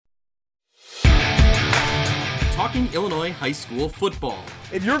talking Illinois high school football.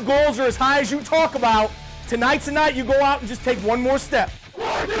 If your goals are as high as you talk about, tonight's the night you go out and just take one more step.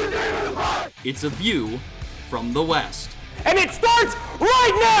 It's a view from the West. And it starts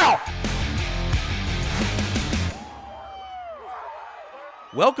right now!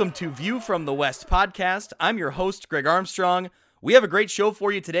 Welcome to View from the West podcast. I'm your host, Greg Armstrong. We have a great show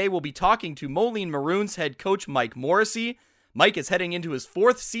for you today. We'll be talking to Moline Maroons head coach Mike Morrissey. Mike is heading into his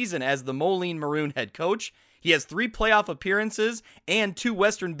fourth season as the Moline Maroon head coach. He has 3 playoff appearances and 2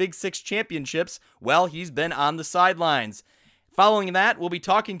 Western Big Six championships while he's been on the sidelines. Following that, we'll be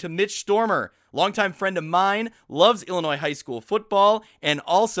talking to Mitch Stormer, longtime friend of mine, loves Illinois high school football, and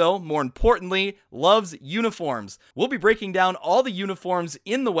also, more importantly, loves uniforms. We'll be breaking down all the uniforms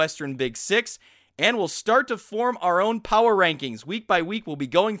in the Western Big Six, and we'll start to form our own power rankings. Week by week, we'll be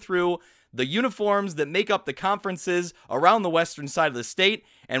going through the uniforms that make up the conferences around the western side of the state,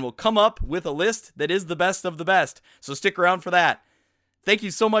 and we'll come up with a list that is the best of the best. So stick around for that. Thank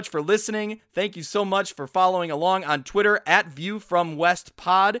you so much for listening. Thank you so much for following along on Twitter at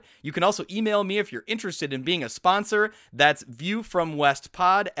ViewFromWestPod. You can also email me if you're interested in being a sponsor. That's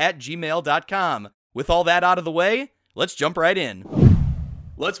viewfromwestpod@gmail.com. With all that out of the way, let's jump right in.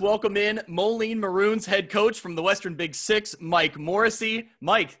 Let's welcome in Moline Maroons head coach from the Western Big Six, Mike Morrissey.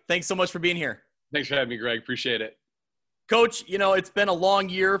 Mike, thanks so much for being here. Thanks for having me, Greg. Appreciate it. Coach, it's been a long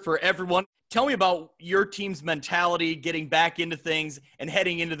year for everyone. Tell me about your team's mentality getting back into things and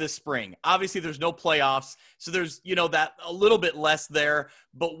heading into this spring. Obviously, there's no playoffs, so there's, that a little bit less there.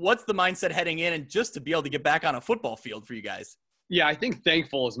 But what's the mindset heading in and just to be able to get back on a football field for you guys? Yeah, I think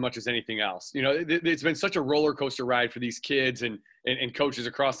thankful as much as anything else. It's been such a roller coaster ride for these kids and coaches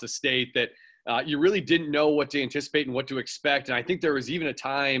across the state that you really didn't know what to anticipate and what to expect. And I think there was even a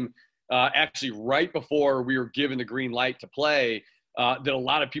time actually right before we were given the green light to play that a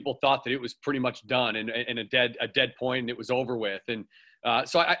lot of people thought that it was pretty much done and a dead point and it was over with. And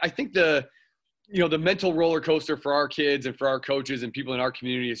so I think the mental roller coaster for our kids and for our coaches and people in our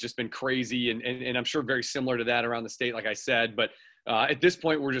community has just been crazy. And I'm sure very similar to that around the state, like I said. But at this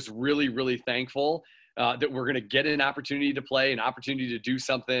point, we're just really, really thankful that we're going to get an opportunity to play, an opportunity to do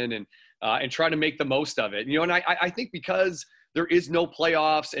something and try to make the most of it. And I think because there is no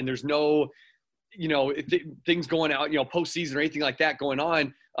playoffs and there's no things going out, postseason or anything like that going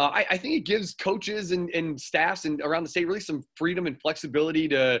on. I think it gives coaches and staffs and around the state really some freedom and flexibility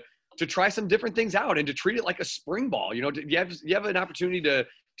to try some different things out and to treat it like a spring ball. You have an opportunity to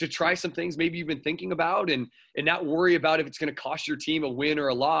try some things maybe you've been thinking about and not worry about if it's going to cost your team a win or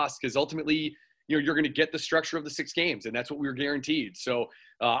a loss, because ultimately you're going to get the structure of the 6 games, and that's what we were guaranteed. So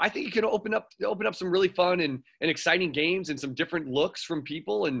I think it can open up some really fun and exciting games and some different looks from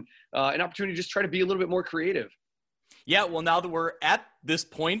people and an opportunity to just try to be a little bit more creative. Yeah, well, now that we're at this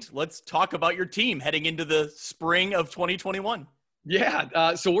point, let's talk about your team heading into the spring of 2021.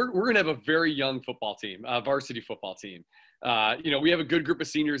 Yeah, so we're going to have a very young football team, varsity football team. We have a good group of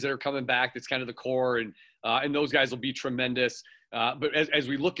seniors that are coming back. That's kind of the core, and those guys will be tremendous. But as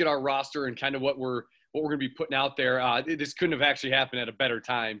we look at our roster and kind of what we're going to be putting out there, this couldn't have actually happened at a better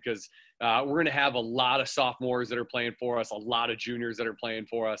time because we're going to have a lot of sophomores that are playing for us, a lot of juniors that are playing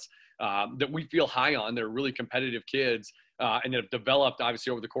for us that we feel high on. They're really competitive kids and that have developed obviously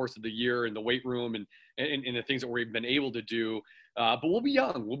over the course of the year in the weight room and the things that we've been able to do. But we'll be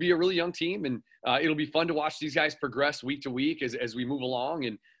young. We'll be a really young team, and it'll be fun to watch these guys progress week to week as we move along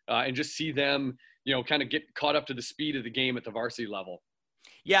and just see them, kind of get caught up to the speed of the game at the varsity level.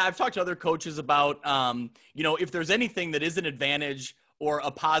 Yeah, I've talked to other coaches about, if there's anything that is an advantage or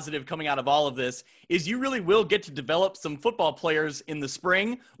a positive coming out of all of this, is you really will get to develop some football players in the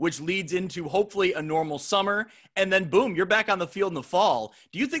spring, which leads into hopefully a normal summer. And then boom, you're back on the field in the fall.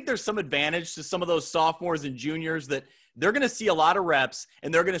 Do you think there's some advantage to some of those sophomores and juniors that they're going to see a lot of reps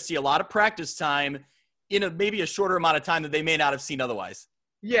and they're going to see a lot of practice time in maybe a shorter amount of time that they may not have seen otherwise?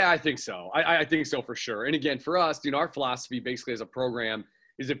 Yeah, I think so. I think so for sure. And again, for us, our philosophy basically as a program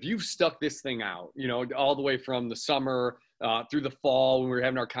is if you've stuck this thing out, all the way from the summer through the fall when we were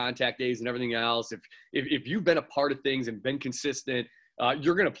having our contact days and everything else, if you've been a part of things and been consistent,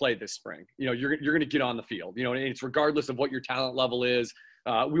 you're going to play this spring. You're going to get on the field. And it's regardless of what your talent level is.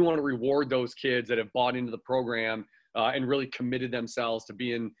 We want to reward those kids that have bought into the program and really committed themselves to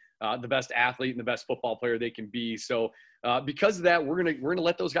being the best athlete and the best football player they can be. So because of that, we're gonna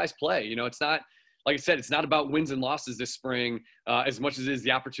let those guys play. It's not, like I said, it's not about wins and losses this spring as much as it is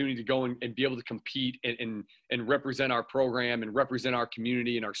the opportunity to go and be able to compete and represent our program and represent our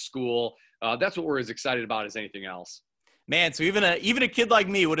community and our school. That's what we're as excited about as anything else. Man, so even a kid like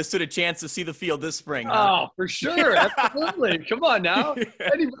me would have stood a chance to see the field this spring, huh? Oh, for sure. Absolutely. Come on now.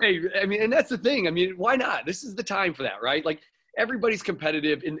 Anyway, I mean, and that's the thing. I mean, why not? This is the time for that, right? Like, everybody's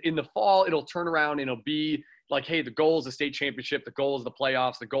competitive. In the fall, it'll turn around and it'll be like, hey, the goal is the state championship, the goal is the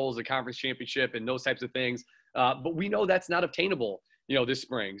playoffs, the goal is the conference championship, and those types of things. But we know that's not obtainable, this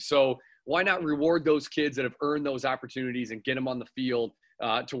spring. So why not reward those kids that have earned those opportunities and get them on the field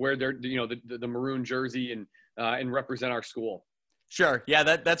to wear their, the maroon jersey and represent our school. Sure. Yeah,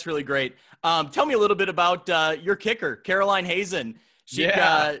 that's really great. Tell me a little bit about your kicker, Caroline Hazen. She,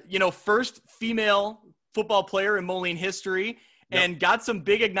 first female football player in Moline history, and got some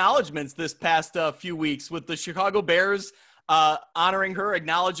big acknowledgments this past few weeks with the Chicago Bears honoring her,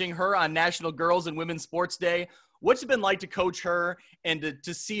 acknowledging her on National Girls and Women's Sports Day. What's it been like to coach her and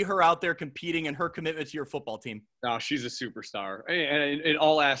to see her out there competing and her commitment to your football team? Oh, she's a superstar, and in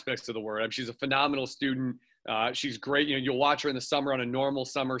all aspects of the word. I mean, she's a phenomenal student. She's great. You'll watch her in the summer on a normal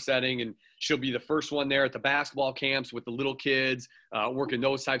summer setting, and she'll be the first one there at the basketball camps with the little kids, working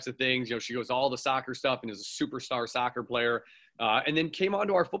those types of things. She goes to all the soccer stuff and is a superstar soccer player. And then came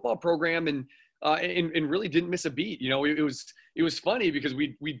onto our football program and really didn't miss a beat. It was funny because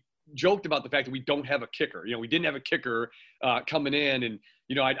we joked about the fact that we don't have a kicker. We didn't have a kicker coming in, and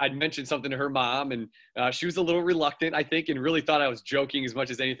I'd mentioned something to her mom, and she was a little reluctant, I think, and really thought I was joking as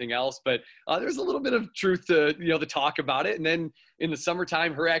much as anything else. But there's a little bit of truth to the talk about it. And then in the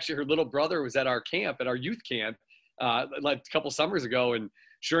summertime, her little brother was at our camp, at our youth camp, like a couple summers ago, and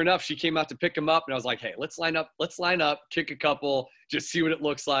sure enough, she came out to pick him up, and I was like, hey, let's line up, kick a couple, just see what it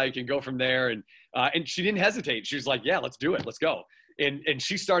looks like, and go from there. And she didn't hesitate. She was like, yeah, let's do it, let's go. And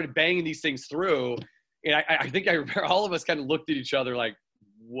she started banging these things through. And I think I remember all of us kind of looked at each other like,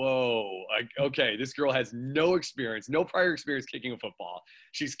 whoa, like, okay, this girl has no experience, no prior experience kicking a football.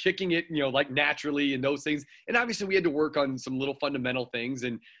 She's kicking it, like naturally and those things. And obviously we had to work on some little fundamental things.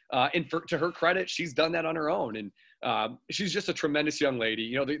 And to her credit, she's done that on her own. And she's just a tremendous young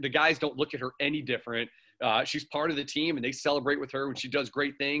lady. The guys don't look at her any different. She's part of the team, and they celebrate with her when she does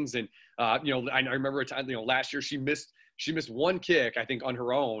great things. And, I remember a time, last year she missed one kick, I think, on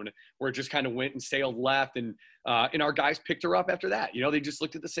her own, where it just kind of went and sailed left. And our guys picked her up after that. They just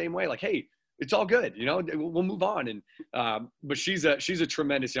looked at the same way, like, hey, it's all good. We'll move on. And but she's a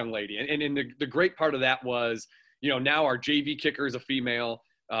tremendous young lady. And the great part of that was, now our JV kicker is a female.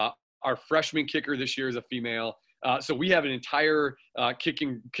 Our freshman kicker this year is a female. So we have an entire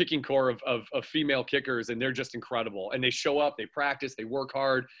kicking core of female kickers, and they're just incredible. And they show up, they practice, they work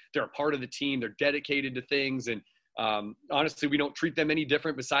hard. They're a part of the team. They're dedicated to things. And honestly, we don't treat them any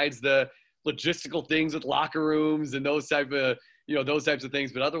different besides the logistical things with locker rooms and those types of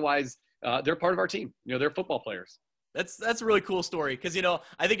things. But otherwise, they're part of our team. They're football players. That's a really cool story because,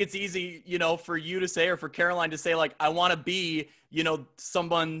 I think it's easy, for you to say or for Caroline to say, like, I want to be,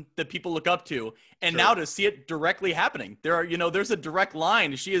 someone that people look up to. And Sure. Now to see it directly happening, there's a direct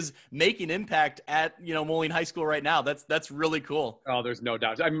line. She is making impact at, Moline High School right now. That's really cool. Oh, there's no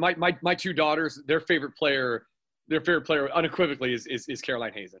doubt. I mean, my two daughters, their favorite player unequivocally is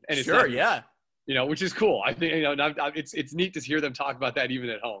Caroline Hazen. And it's Sure. Yeah. Which is cool. I think, it's neat to hear them talk about that even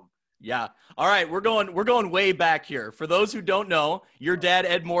at home. Yeah. All right. We're going way back here. For those who don't know, your dad,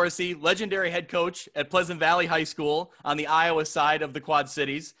 Ed Morrissey, legendary head coach at Pleasant Valley High School on the Iowa side of the Quad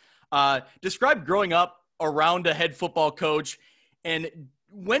Cities. Describe growing up around a head football coach. And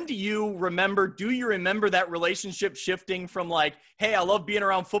do you remember that relationship shifting from like, hey, I love being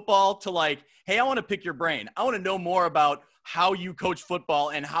around football to like, hey, I want to pick your brain. I want to know more about how you coach football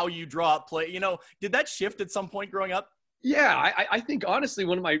and how you draw up play. Did that shift at some point growing up? Yeah, I think honestly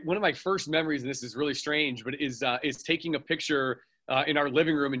one of my first memories, and this is really strange, but is taking a picture in our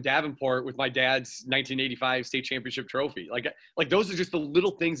living room in Davenport with my dad's 1985 state championship trophy. Like those are just the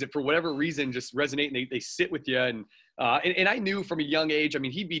little things that for whatever reason just resonate and they sit with you. And I knew from a young age. I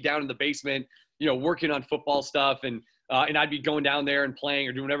mean, he'd be down in the basement, working on football stuff, and I'd be going down there and playing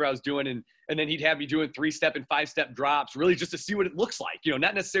or doing whatever I was doing, and then he'd have me doing 3-step and 5-step drops, really just to see what it looks like.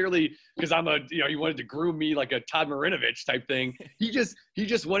 Not necessarily because he wanted to groom me like a Todd Marinovich type thing. He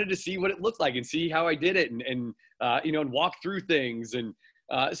just wanted to see what it looked like and see how I did it and walk through things. And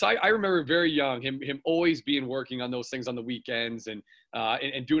so I remember very young him always being working on those things on the weekends and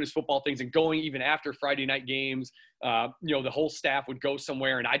doing his football things and going even after Friday night games. The whole staff would go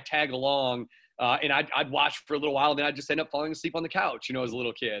somewhere and I'd tag along. And I'd watch for a little while, and then I'd just end up falling asleep on the couch, as a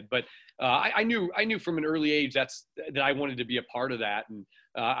little kid. But I knew from an early age that I wanted to be a part of that, and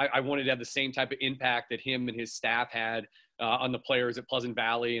I wanted to have the same type of impact that him and his staff had on the players at Pleasant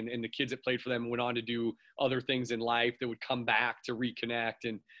Valley and the kids that played for them and went on to do other things in life that would come back to reconnect.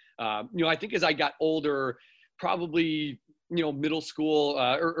 And I think as I got older, probably, middle school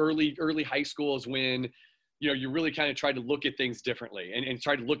or early high school is when, you really kind of tried to look at things differently and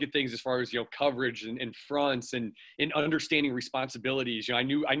try to look at things as far as, coverage and fronts and understanding responsibilities. I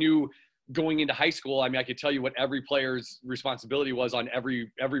knew going into high school, I mean, I could tell you what every player's responsibility was on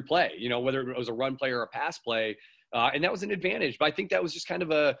every play, whether it was a run play or a pass play. And that was an advantage. But I think that was just kind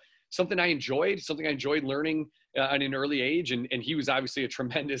of something I enjoyed learning at an early age. And he was obviously a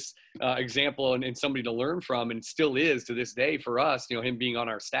tremendous example and somebody to learn from, and still is to this day for us, him being on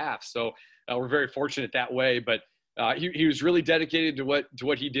our staff. So we're very fortunate that way. But he was really dedicated to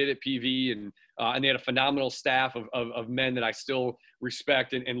what he did at PV, and they had a phenomenal staff of men that I still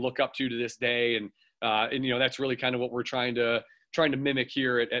respect and look up to this day. And that's really kind of what we're trying to mimic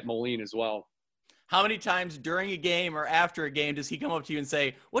here at Moline as well. How many times during a game or after a game does he come up to you and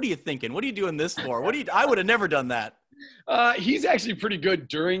say, "What are you thinking? What are you doing this for? I would have never done that." He's actually pretty good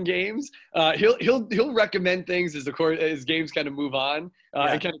during games. He'll recommend things as games kind of move on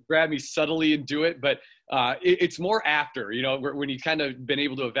and kind of grab me subtly and do it. But it's more after, when he's kind of been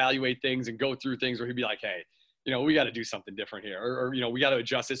able to evaluate things and go through things where he'd be like, "Hey, we got to do something different here, or we got to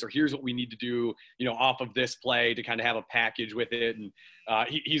adjust this, or here's what we need to do, off of this play to kind of have a package with it." And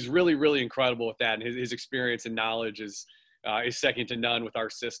he's really, really incredible with that. And his experience and knowledge is second to none with our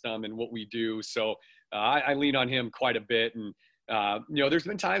system and what we do. So I lean on him quite a bit. And, there's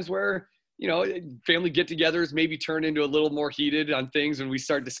been times where, family get-togethers maybe turn into a little more heated on things when we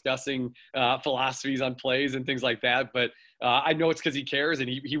start discussing philosophies on plays and things like that. But I know it's because he cares, and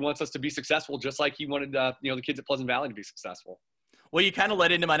he wants us to be successful, just like he wanted, the kids at Pleasant Valley to be successful. Well, you kind of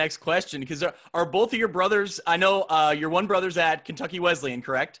led into my next question, because are both of your brothers, I know your one brother's at Kentucky Wesleyan,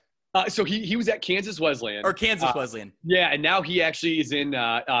 correct? So he was at Kansas Wesleyan. Or Kansas Wesleyan. Yeah, and now he actually is in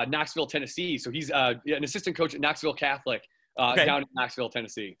Knoxville, Tennessee. So he's an assistant coach at Knoxville Catholic down in Knoxville,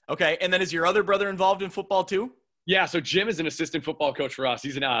 Tennessee. Okay, and then is your other brother involved in football too? Yeah, so Jim is an assistant football coach for us.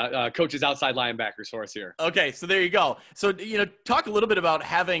 He's coaches outside linebackers for us here. Okay, so there you go. So, talk a little bit about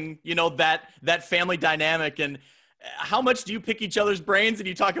having, that family dynamic, and how much do you pick each other's brains, and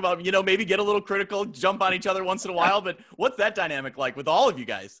you talk about, maybe get a little critical, jump on each other once in a while, but what's that dynamic like with all of you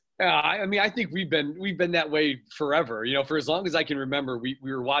guys? I mean, I think we've been that way forever. For as long as I can remember, we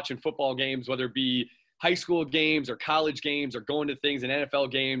were watching football games, whether it be high school games or college games or going to things and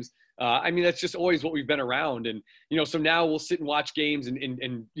NFL games. I mean, that's just always what we've been around. And, so now we'll sit and watch games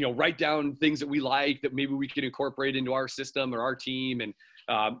and write down things that we like that maybe we can incorporate into our system or our team. And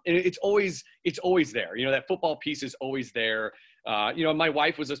it's always there. That football piece is always there. My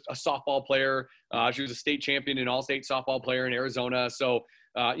wife was a softball player. She was a state champion and all-state softball player in Arizona. So,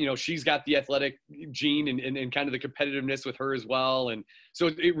 she's got the athletic gene and kind of the competitiveness with her as well. And so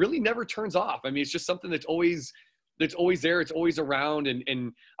it really never turns off. I mean, it's just something that's always there. It's always around.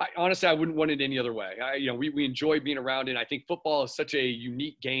 And honestly, I wouldn't want it any other way. We enjoy being around it. I think football is such a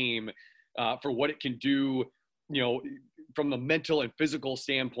unique game for what it can do, from the mental and physical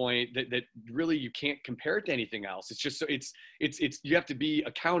standpoint that really you can't compare it to anything else. It's just, it's you have to be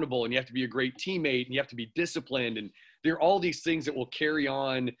accountable, and you have to be a great teammate, and you have to be disciplined. And there are all these things that will carry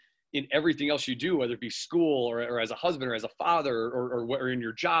on in everything else you do, whether it be school or as a husband or as a father or in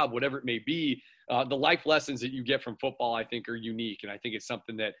your job, whatever it may be. The life lessons that you get from football, I think, are unique. And I think it's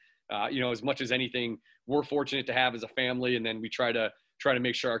something that, as much as anything, we're fortunate to have as a family. And then we try to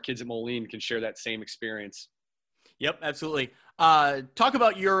make sure our kids at Moline can share that same experience. Yep, absolutely. Talk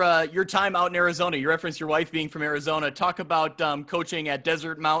about your time out in Arizona. You referenced your wife being from Arizona. Talk about coaching at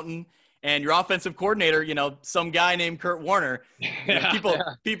Desert Mountain and your offensive coordinator, some guy named Kurt Warner.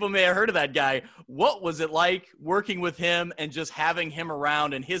 People may have heard of that guy. What was it like working with him and just having him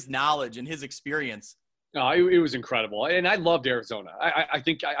around and his knowledge and his experience? It was incredible. And I loved Arizona. I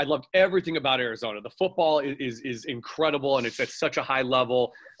think I loved everything about Arizona. The football is incredible, and it's at such a high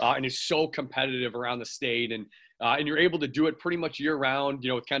level, and it's so competitive around the state. And you're able to do it pretty much year round,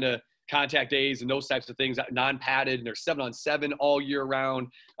 with kind of contact days and those types of things, non-padded, and they're 7-on-7 all year round.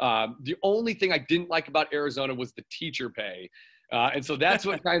 The only thing I didn't like about Arizona was the teacher pay. And so that's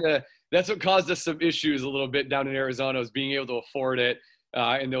what caused us some issues a little bit down in Arizona, was being able to afford it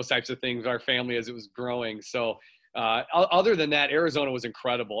and those types of things, our family as it was growing. So other than that, Arizona was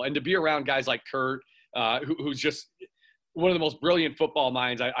incredible. And to be around guys like Kurt, who's just one of the most brilliant football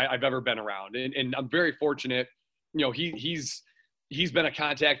minds I've ever been around. And I'm very fortunate. He's been a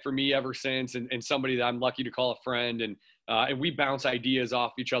contact for me ever since, and somebody that I'm lucky to call a friend. And we bounce ideas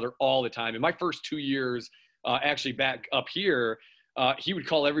off each other all the time. In my first 2 years, actually back up here, he would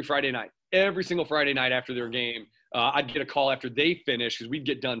call every single Friday night after their game. I'd get a call after they finish, because we'd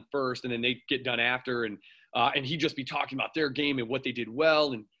get done first and then they'd get done after. And he'd just be talking about their game and what they did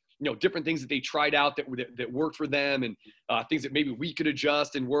well and different things that they tried out that worked for them, and things that maybe we could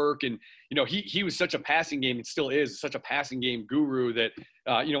adjust and work. And, he was such a passing game, and still is such a passing game guru that,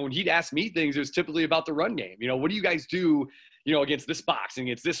 when he'd ask me things, it was typically about the run game. What do you guys do, against this box and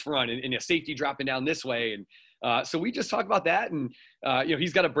against this front and a safety dropping down this way? And so we just talk about that. And,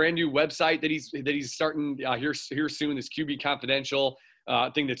 he's got a brand new website that he's starting here soon, this QB Confidential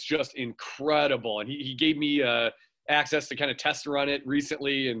thing that's just incredible. And he gave me access to kind of test run it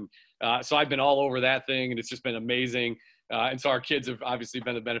recently. And so I've been all over that thing, and it's just been amazing. And so our kids have obviously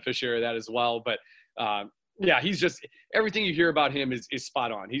been the beneficiary of that as well. But yeah, he's just, everything you hear about him is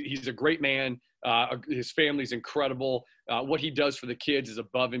spot on. He's a great man. His family's incredible. What he does for the kids is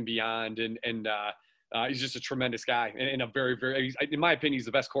above and beyond. And he's just a tremendous guy, and a very, very, in my opinion, he's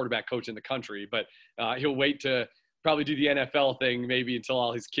the best quarterback coach in the country. But he'll wait to probably do the NFL thing maybe until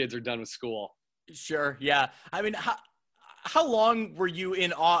all his kids are done with school. Sure. Yeah. I mean, how long were you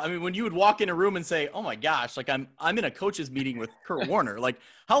in awe? I mean, when you would walk in a room and say, "Oh my gosh, like I'm in a coach's meeting with Kurt Warner," like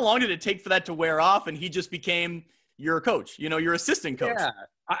how long did it take for that to wear off and he just became your coach, your assistant coach? Yeah.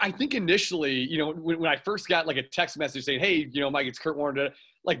 I think initially, when I first got like a text message saying, "Hey, Mike, it's Kurt Warner,"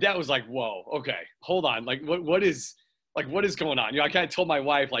 like that was like, whoa, okay, hold on. Like what is going on? I kind of told my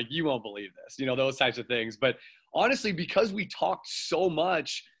wife, like, you won't believe this, those types of things. But honestly, because we talked so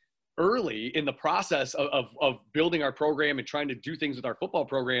much early in the process of building our program and trying to do things with our football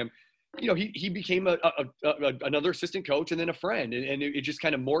program, he became another assistant coach and then a friend. And it just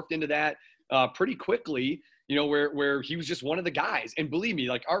kind of morphed into that pretty quickly, where he was just one of the guys. And believe me,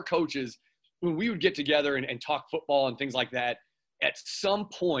 like our coaches, when we would get together and talk football and things like that, at some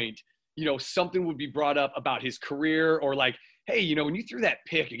point, something would be brought up about his career, or like, hey, when you threw that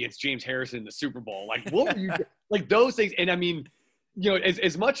pick against James Harrison in the Super Bowl, like what were you like those things? And I mean,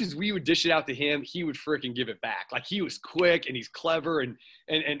 as much as we would dish it out to him, he would freaking give it back. Like he was quick and he's clever and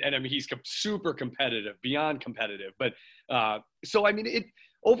I mean, he's super competitive, beyond competitive. But so, I mean, it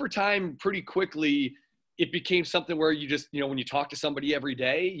over time, pretty quickly, it became something where you just, when you talk to somebody every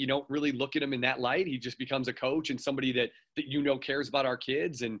day, you don't really look at him in that light. He just becomes a coach and somebody that cares about our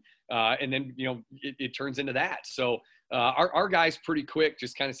kids. And then, it turns into that. So our guys pretty quick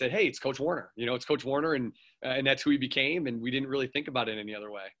just kind of said, hey, it's Coach Warner, it's Coach Warner. And that's who he became. And we didn't really think about it any other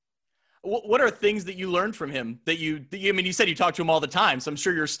way. What are things that you learned from him I mean, you said you talk to him all the time, so I'm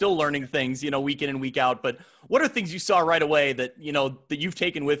sure you're still learning things, week in and week out, but what are things you saw right away that, that you've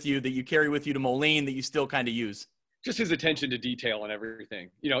taken with you, that you carry with you to Moline, that you still kind of use? Just his attention to detail and everything,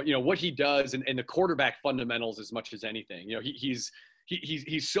 what he does and the quarterback fundamentals as much as anything.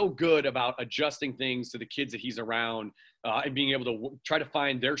 He's so good about adjusting things to the kids that he's around and being able to try to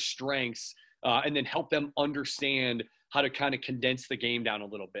find their strengths and then help them understand how to kind of condense the game down a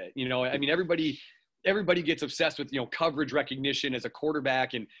little bit. I mean, everybody gets obsessed with, coverage recognition as a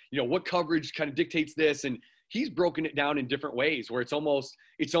quarterback and, what coverage kind of dictates this. And he's broken it down in different ways where it's almost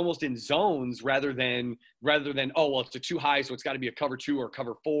in zones rather than, oh, well, it's a too high, so it's got to be a cover 2 or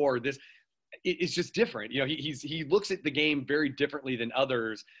cover 4. It's just different. He looks at the game very differently than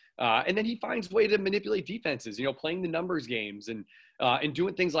others. And then he finds a way to manipulate defenses, playing the numbers games and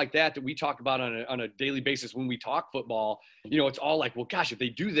doing things like that we talk about on a daily basis when we talk football. It's all like, well, gosh, if they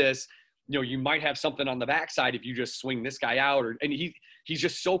do this, you might have something on the backside if you just swing this guy out. And he's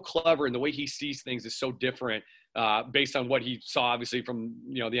just so clever, and the way he sees things is so different based on what he saw, obviously, from,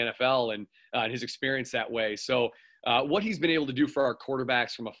 the NFL and his experience that way. So what he's been able to do for our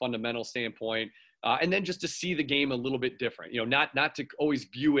quarterbacks from a fundamental standpoint, and then just to see the game a little bit different, not to always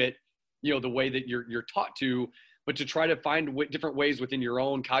view it, the way that you're taught to, but to try to find different ways within your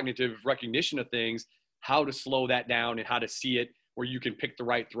own cognitive recognition of things, how to slow that down and how to see it where you can pick the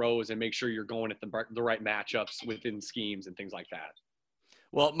right throws and make sure you're going at the right matchups within schemes and things like that.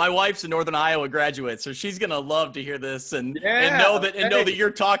 Well, my wife's a Northern Iowa graduate, so she's gonna love to hear this and know that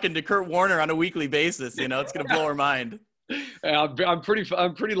you're talking to Kurt Warner on a weekly basis. It's gonna blow her mind. I'm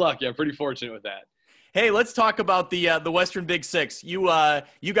pretty lucky. I'm pretty fortunate with that. Hey, let's talk about the Western Big Six. You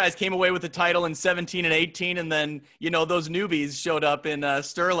guys came away with the title in 17 and 18, and then those newbies showed up in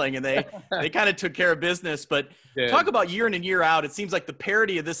Sterling, and they kind of took care of business. But talk about year in and year out. It seems like the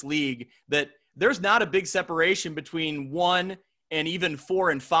parity of this league, that there's not a big separation between 1 and even 4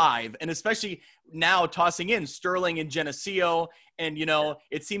 and 5, and especially now tossing in Sterling and Geneseo, and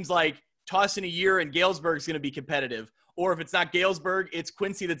it seems like tossing a year and Galesburg's going to be competitive. Or if it's not Galesburg, it's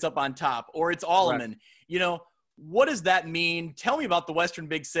Quincy that's up on top, or it's Alleman. Right. What does that mean? Tell me about the Western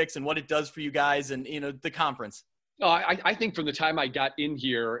Big Six and what it does for you guys and, the conference. Oh, I think from the time I got in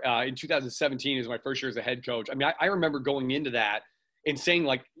here in 2017 is my first year as a head coach. I mean, I remember going into that and saying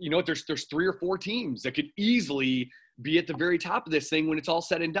like, you know what, there's 3 or 4 teams that could easily be at the very top of this thing when it's all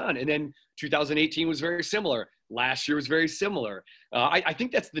said and done. And then 2018 was very similar. Last year was very similar. I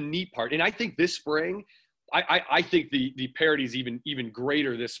think that's the neat part. And I think this spring, I think the parity is even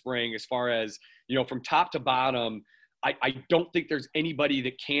greater this spring as far as, you know, from top to bottom. I don't think there's anybody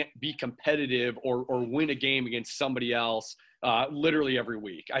that can't be competitive or win a game against somebody else literally every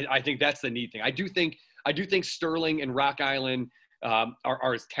week. I think that's the neat thing. I do think Sterling and Rock Island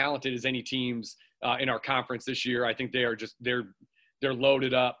are as talented as any teams in our conference this year. I think they're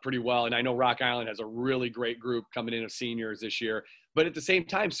loaded up pretty well. And I know Rock Island has a really great group coming in of seniors this year. But at the same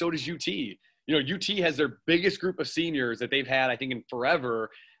time, so does UT. You know, UT has their biggest group of seniors that they've had, I think, in forever.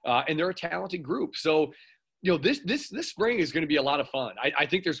 And they're a talented group. So, you know, this spring is going to be a lot of fun. I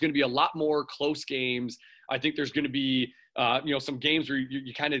think there's going to be a lot more close games. I think there's going to be, you know, some games where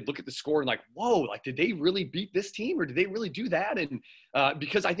you kind of look at the score and like, whoa, like, did they really beat this team or did they really do that? And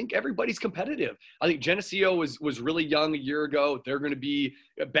because I think everybody's competitive. I think Geneseo was really young a year ago. They're going to be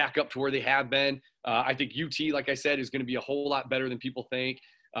back up to where they have been. I think UT, like I said, is going to be a whole lot better than people think.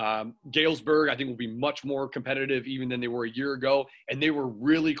 Galesburg, I think, will be much more competitive even than they were a year ago. And they were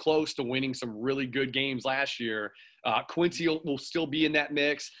really close to winning some really good games last year. Quincy will still be in that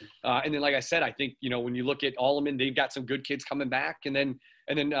mix. And then, like I said, I think, you know, when you look at Alleman, they've got some good kids coming back. And then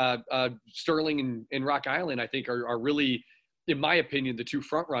Sterling and Rock Island, I think, are really, in my opinion, the 2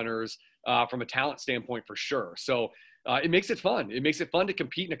 front runners from a talent standpoint for sure. So it makes it fun. It makes it fun to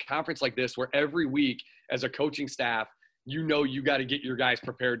compete in a conference like this where every week as a coaching staff, you know, you got to get your guys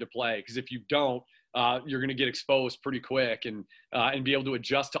prepared to play, because if you don't, you're going to get exposed pretty quick and be able to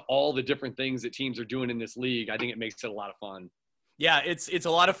adjust to all the different things that teams are doing in this league. I think it makes it a lot of fun. Yeah, it's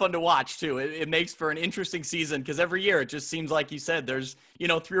a lot of fun to watch too. It makes for an interesting season because every year it just seems like you said there's, you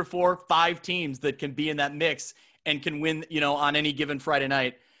know, 3 or 4, 5 teams that can be in that mix and can win, you know, on any given Friday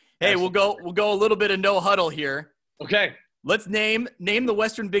night. Hey, we'll go a little bit of no huddle here. Okay. Let's name the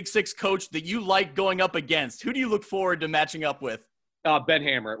Western Big Six coach that you like going up against. Who do you look forward to matching up with? Ben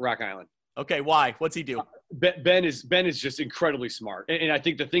Hammer at Rock Island. Okay, why? What's he do? Ben is just incredibly smart. And I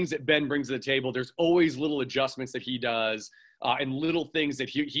think the things that Ben brings to the table, there's always little adjustments that he does and little things that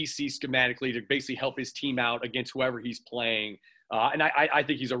he sees schematically to basically help his team out against whoever he's playing. And I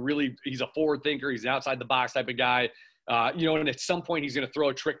think he's a forward thinker. He's an outside the box type of guy. You know, and at some point he's going to throw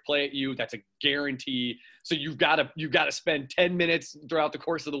a trick play at you. That's a guarantee. So you've got to spend 10 minutes throughout the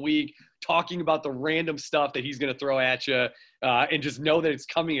course of the week talking about the random stuff that he's going to throw at you, and just know that it's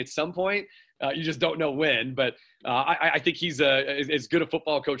coming at some point. You just don't know when. But I think he's as good a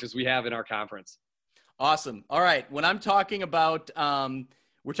football coach as we have in our conference. Awesome. All right. When I'm talking about,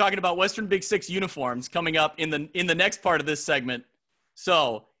 we're talking about Western Big Six uniforms coming up in the next part of this segment.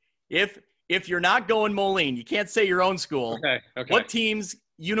 So if you're not going Moline, you can't say your own school. Okay. What teams,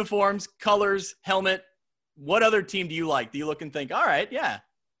 uniforms, colors, helmet, what other team do you like? Do you look and think, all right, yeah.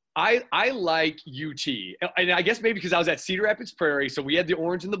 I like UT. And I guess maybe because I was at Cedar Rapids Prairie, so we had the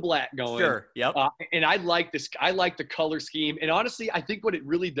orange and the black going. Sure, yep. And I like this. I like the color scheme. And honestly, I think what it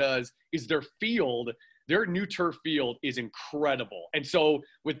really does is their new turf field is incredible. And so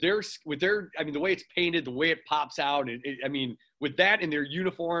with their, I mean, the way it's painted, the way it pops out, I mean, with that and their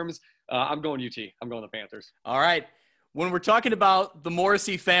uniforms, I'm going UT. I'm going the Panthers. All right. When we're talking about the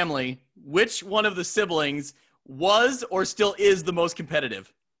Morrissey family, which one of the siblings was or still is the most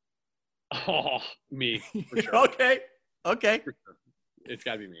competitive? Oh, me. For sure. Okay. For sure. It's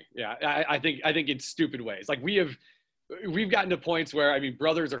got to be me. Yeah, I think in stupid ways. Like we've gotten to points where, I mean,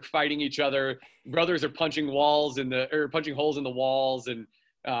 brothers are fighting each other. Brothers are punching holes in the walls, and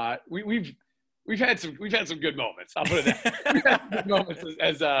we've had some good moments. I'll put it that. We've had good moments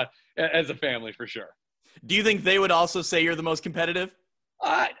as a family for sure. Do you think they would also say you're the most competitive?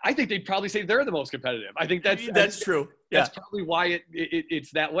 I think they'd probably say they're the most competitive. I think that's true. That's probably why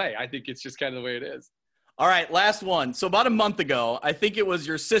it's that way. I think it's just kind of the way it is. All right, last one. So about a month ago, I think it was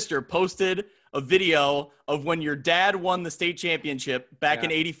your sister posted a video of when your dad won the state championship back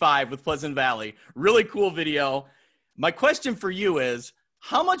in '85 with Pleasant Valley. Really cool video. My question for you is,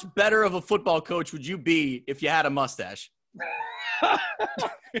 how much better of a football coach would you be if you had a mustache?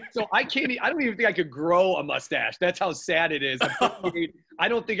 So I don't even think I could grow a mustache. That's how sad it is. I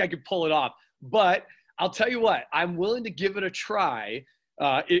don't think I could pull it off. But I'll tell you what, I'm willing to give it a try.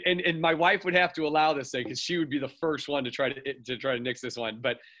 And my wife would have to allow this thing because she would be the first one to try to nix this one.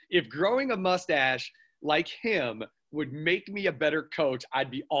 But if growing a mustache like him would make me a better coach, I'd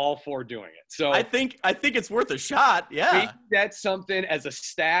be all for doing it. So I think it's worth a shot. Yeah. Maybe that's something as a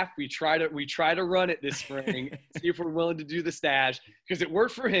staff we try to run it this spring, see if we're willing to do the stash, because it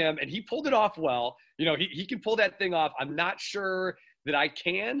worked for him and he pulled it off well. You know, he can pull that thing off. I'm not sure that I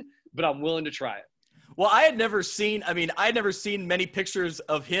can, but I'm willing to try it. Well, I'd never seen many pictures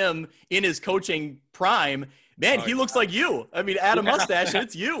of him in his coaching prime. Man, he looks like you. I mean, add a mustache and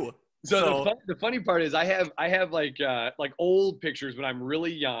it's you. So the funny part is I have like old pictures when I'm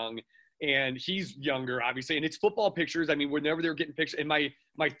really young, and he's younger, obviously, and it's football pictures. I mean, whenever they're getting pictures, and my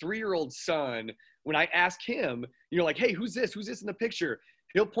 3-year-old son, when I ask him, like, hey, who's this in the picture?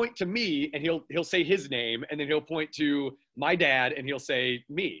 He'll point to me and he'll say his name, and then he'll point to my dad and he'll say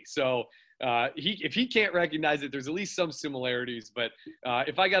me. So if he can't recognize it, there's at least some similarities. But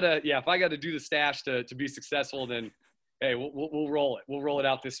if I gotta do the stash to be successful, then hey, we'll roll it. We'll roll it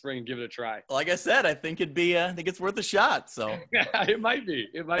out this spring and give it a try. Like I said, I think it's worth a shot. So it might be.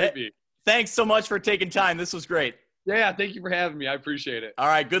 It might be. Thanks so much for taking time. This was great. Yeah, thank you for having me. I appreciate it. All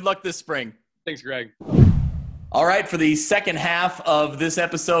right, good luck this spring. Thanks, Greg. All right, for the second half of this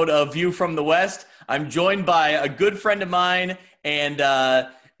episode of View from the West, I'm joined by a good friend of mine, and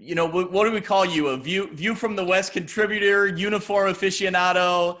what do we call you? A View from the West contributor, uniform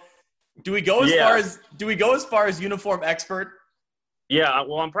aficionado. Do we go as far as uniform expert? Yeah,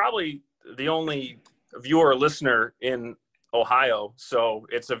 well, I'm probably the only viewer or listener in Ohio, so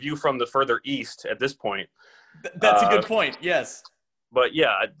it's a view from the further east at this point. That's a good point. Yes. But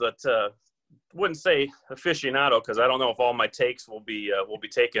yeah, wouldn't say aficionado because I don't know if all my takes will be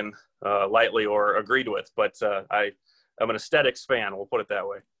taken lightly or agreed with. But I'm an aesthetics fan. We'll put it that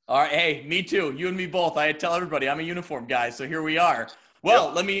way. All right. Hey, me too. You and me both. I tell everybody I'm a uniform guy. So here we are. Well,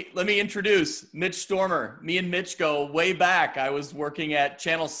 yep. Let me introduce Mitch Stormer. Me and Mitch go way back. I was working at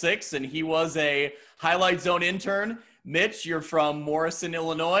Channel 6, and he was a Highlight Zone intern. Mitch, you're from Morrison,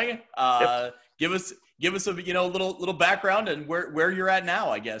 Illinois. Yep. Give us a little background and where you're at now.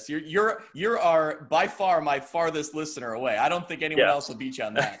 I guess you are by far my farthest listener away. I don't think anyone else will beat you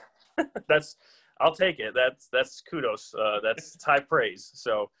on that. I'll take it. That's kudos. That's high praise.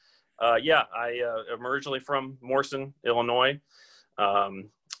 So, I am originally from Morrison, Illinois.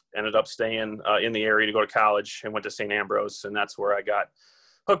 Ended up staying in the area to go to college and went to St. Ambrose, and that's where I got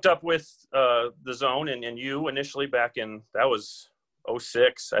hooked up with the Zone and you initially back in, that was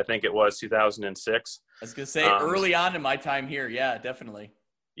 2006, I think it was 2006. I was gonna say early on in my time here. Yeah, definitely.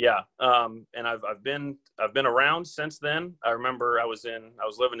 Yeah. And I've been around since then. I remember I was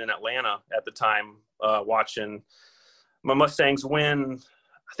living in Atlanta at the time, watching my Mustangs win.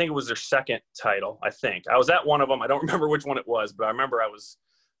 I think it was their second title. I think I was at one of them. I don't remember which one it was, but I remember I was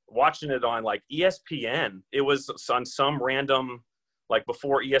watching it on like ESPN. It was on some random, like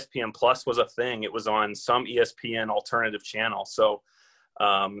before ESPN Plus was a thing, it was on some ESPN alternative channel. So,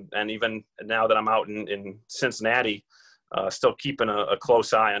 and even now that I'm out in Cincinnati, still keeping a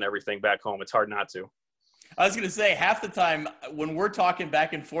close eye on everything back home. It's hard not to. I was going to say, half the time when we're talking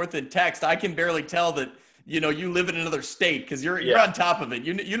back and forth in text, I can barely tell that, you live in another state because you're on top of it.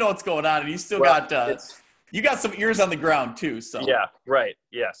 You know what's going on, and you still got some ears on the ground too. So yeah, right.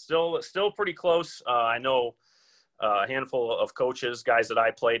 Yeah. Still pretty close. I know a handful of coaches, guys that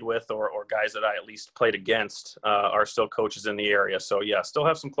I played with or guys that I at least played against are still coaches in the area. So yeah, still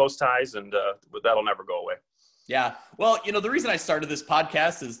have some close ties, and that'll never go away. Yeah. Well, the reason I started this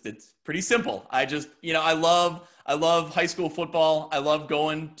podcast is it's pretty simple. I just, I love high school football. I love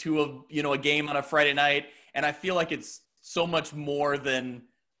going to a game on a Friday night. And I feel like it's so much more than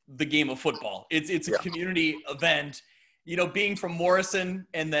the game of football. It's a community event, being from Morrison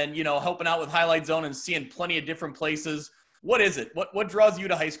and then, helping out with Highlight Zone and seeing plenty of different places. What is it? What draws you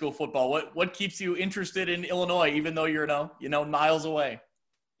to high school football? What keeps you interested in Illinois, even though you're, miles away?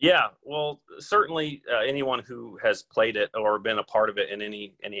 Yeah, well, certainly anyone who has played it or been a part of it in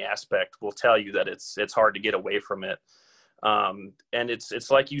any aspect will tell you that it's hard to get away from it. And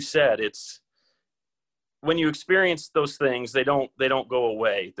it's like you said, it's when you experience those things, they don't go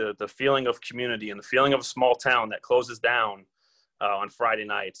away. The feeling of community and the feeling of a small town that closes down on Friday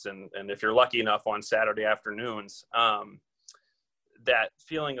nights, and if you're lucky enough on Saturday afternoons, that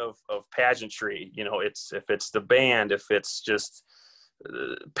feeling of pageantry. If it's the band, if it's just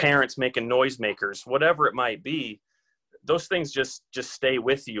parents making noisemakers, whatever it might be, those things just stay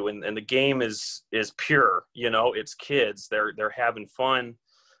with you. And the game is pure, it's kids, they're having fun.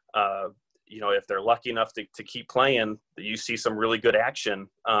 If they're lucky enough to keep playing, you see some really good action.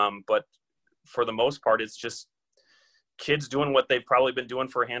 But for the most part, it's just kids doing what they've probably been doing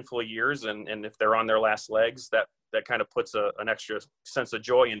for a handful of years. And if they're on their last legs, that kind of puts an extra sense of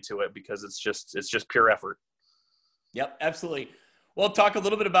joy into it because it's just pure effort. Yep, absolutely. Well, talk a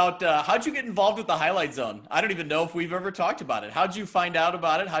little bit about how'd you get involved with the Highlight Zone? I don't even know if we've ever talked about it. How'd you find out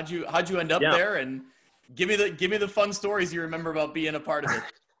about it? How'd you end up there? And give me the fun stories you remember about being a part of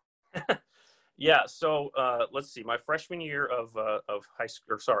it. Yeah. So let's see. My freshman year of high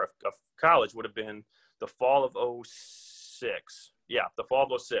school, of college would have been the fall of '06. Yeah, the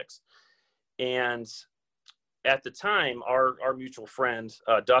fall of '06. And at the time, our mutual friend,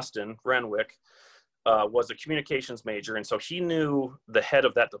 Dustin Renwick, was a communications major. And so he knew the head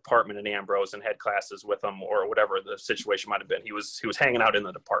of that department in Ambrose and had classes with him, or whatever the situation might have been. He was hanging out in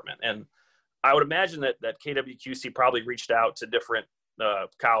the department. And I would imagine that KWQC probably reached out to different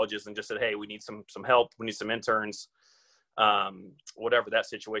colleges and just said, hey, we need some help. We need some interns, whatever that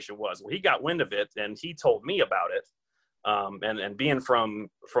situation was. Well, he got wind of it and he told me about it. And being from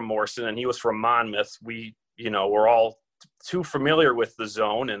Morrison, and he was from Monmouth, we're all too familiar with the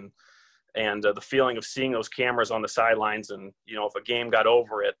zone and the feeling of seeing those cameras on the sidelines. And, if a game got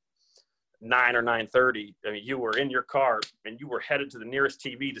over at 9 or 9:30, I mean, you were in your car and you were headed to the nearest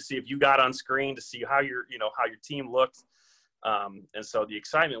TV to see if you got on screen, to see how your team looked. And so the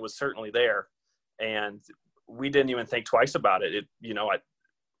excitement was certainly there, and we didn't even think twice about it.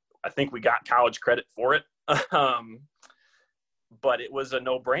 I think we got college credit for it. But it was a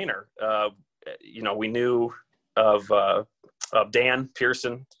no-brainer. We knew of Dan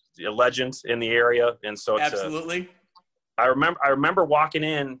Pearson, a legend in the area, and so Absolutely. I remember walking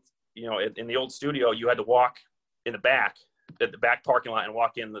in. In the old studio, you had to walk in the back parking lot and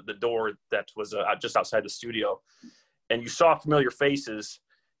walk in the door that was just outside the studio, and you saw familiar faces.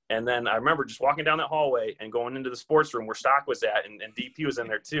 And then I remember just walking down that hallway and going into the sports room where Stock was at, and DP was in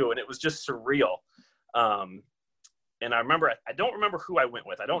there too, and it was just surreal. And I don't remember who I went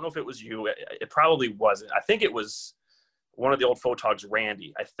with. I don't know if it was you. It probably wasn't. I think it was one of the old Photogs,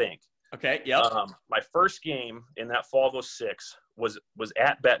 Randy, I think. Okay, yep. My first game in that fall of '06 was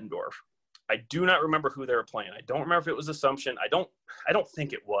at Bettendorf. I do not remember who they were playing. I don't remember if it was Assumption. I don't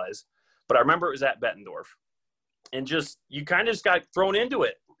think it was, but I remember it was at Bettendorf. And you kind of just got thrown into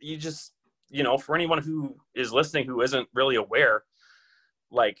it. You just, for anyone who is listening who isn't really aware,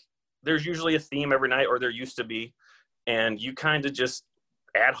 like, there's usually a theme every night, or there used to be, and you kind of just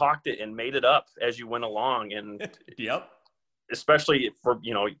ad hoc'd it and made it up as you went along. And yep. Especially for,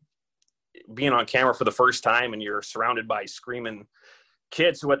 being on camera for the first time and you're surrounded by screaming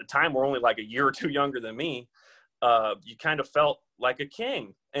kids who at the time were only like a year or two younger than me, you kind of felt like a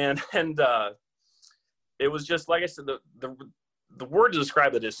king. And it was just, like I said, the word to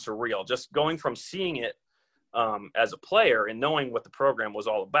describe it is surreal. Just going from seeing it as a player and knowing what the program was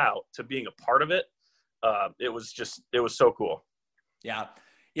all about to being a part of it, it was so cool. Yeah.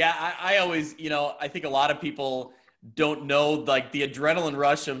 Yeah. I always, I think a lot of people don't know, like, the adrenaline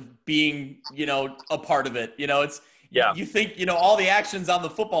rush of being, a part of it. You think, all the action's on the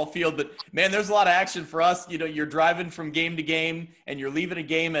football field, but man, there's a lot of action for us. You're driving from game to game and you're leaving a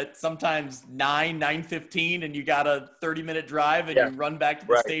game at sometimes 9:15 and you got a 30-minute drive and you run back to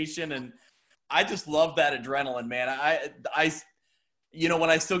the station. And I just love that adrenaline, man. I when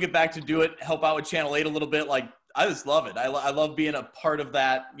I still get back to do it, help out with Channel 8 a little bit, like, I just love it. I love being a part of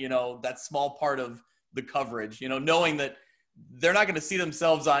that, that small part of the coverage, knowing that they're not going to see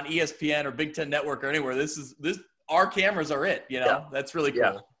themselves on ESPN or Big Ten Network or anywhere. Our cameras are it, That's really cool.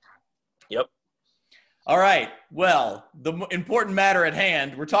 Yeah. Yep. All right. Well, the important matter at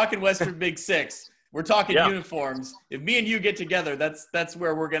hand, we're talking Western Big Six. We're talking uniforms. If me and you get together, that's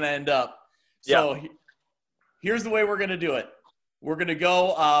where we're going to end up. So here's the way we're going to do it. We're going to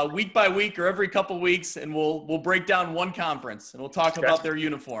go week by week or every couple weeks, and we'll break down one conference and we'll talk about their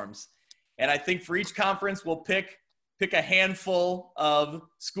uniforms. And I think for each conference, we'll pick a handful of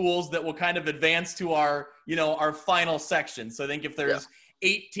schools that will kind of advance to our final section. So I think if there's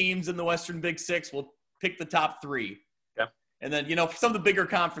 8 teams in the Western Big Six, we'll pick the top 3. Yeah. And then, for some of the bigger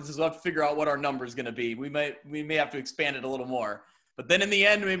conferences, we'll have to figure out what our number is going to be. We may have to expand it a little more. But then in the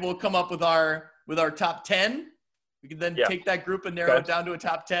end, maybe we'll come up with our top 10. We can then take that group and narrow it down to a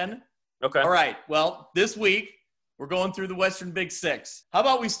top 10. Okay. All right. Well, this week, we're going through the Western Big Six. How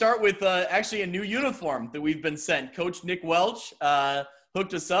about we start with actually a new uniform that we've been sent. Coach Nick Welch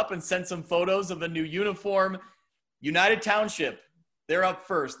hooked us up and sent some photos of a new uniform. United Township, they're up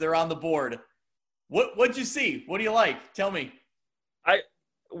first. They're on the board. What'd you see? What do you like? Tell me.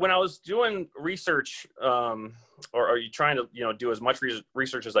 When I was doing research, or are you trying to do as much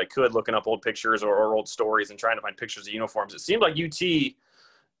research as I could, looking up old pictures or old stories and trying to find pictures of uniforms, it seemed like UT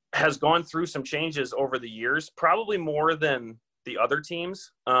has gone through some changes over the years, probably more than the other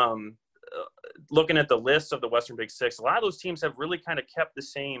teams. Looking at the list of the Western Big Six, a lot of those teams have really kind of kept the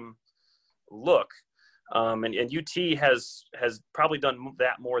same look. And UT has probably done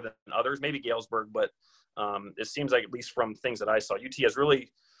that more than others, maybe Galesburg, but it seems like, at least from things that I saw, UT has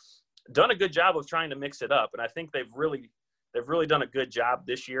really done a good job of trying to mix it up. And I think they've really done a good job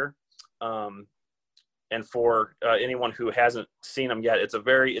this year. And for anyone who hasn't seen them yet, it's a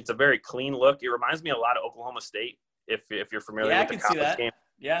very clean look. It reminds me a lot of Oklahoma State. If you're familiar with the college game.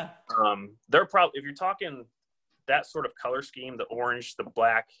 Yeah. They're probably, if you're talking that sort of color scheme, the orange, the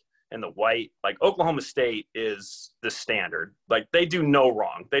black, and the white, like Oklahoma State is the standard. Like they do no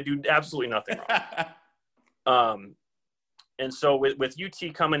wrong. They do absolutely nothing wrong. And so with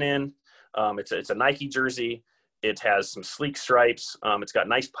UT coming in, it's a Nike jersey. It has some sleek stripes. It's got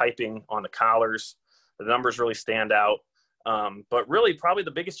nice piping on the collars. The numbers really stand out. But really probably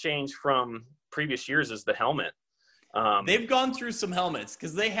the biggest change from previous years is the helmet. They've gone through some helmets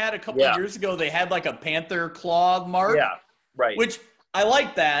because they had a couple of years ago, they had like a panther claw mark. Yeah, right. Which I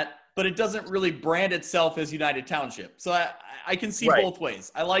like that, but it doesn't really brand itself as United Township. So I can see both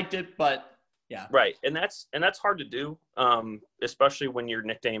ways. I liked it, but yeah. Right. And that's hard to do, especially when your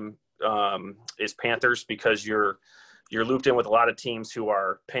nickname is Panthers, because you're looped in with a lot of teams who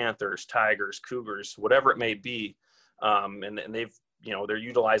are Panthers, Tigers, Cougars, whatever it may be. And they've, they're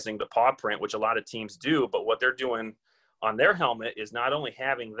utilizing the paw print, which a lot of teams do, but what they're doing on their helmet is not only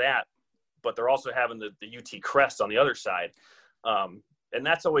having that, but they're also having the UT crest on the other side. And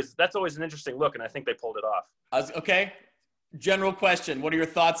that's always an interesting look. And I think they pulled it off. Okay. General question. What are your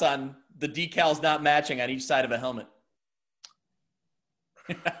thoughts on the decals not matching on each side of a helmet?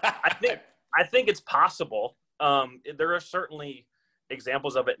 I think it's possible. There are certainly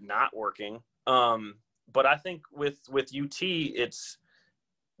examples of it not working. But I think with UT,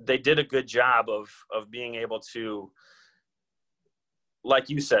 they did a good job of being able to, like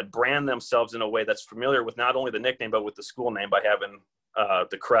you said, brand themselves in a way that's familiar with not only the nickname, but with the school name by having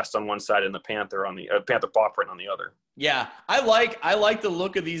the crest on one side and the Panther on the Panther paw print on the other. Yeah, I like the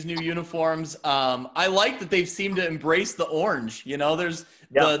look of these new uniforms. I like that they've seemed to embrace the orange. There's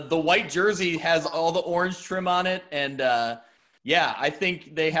the white jersey has all the orange trim on it, and I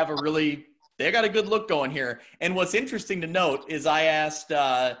think they got a good look going here. And what's interesting to note is I asked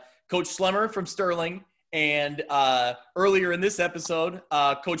Coach Schlemmer from Sterling and earlier in this episode,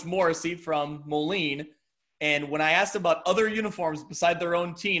 Coach Morrissey from Moline. And when I asked about other uniforms beside their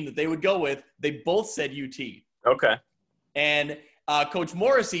own team that they would go with, they both said UT. Okay. And Coach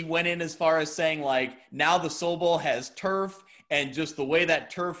Morrissey went in as far as saying, like, now the Soul Bowl has turf, and just the way that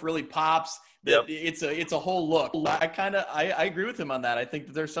turf really pops, that it's a whole look. I agree with him on that. I think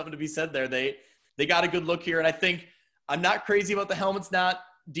that there's something to be said there. They got a good look here, and I think I'm not crazy about the helmets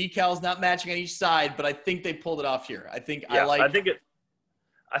decals not matching on each side, but I think they pulled it off here. I think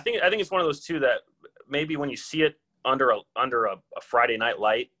it's one of those two that maybe when you see it under a Friday night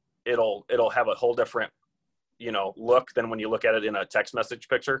light, it'll have a whole different look than when you look at it in a text message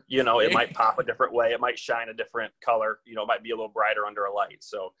picture. It might pop a different way, it might shine a different color, it might be a little brighter under a light.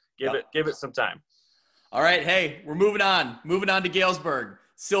 So give it some time. All right, hey, we're moving on to Galesburg.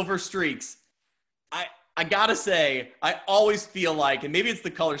 Silver streaks. I gotta say, I always feel like, and maybe it's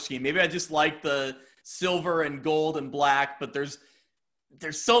the color scheme, maybe I just like the silver and gold and black, but there's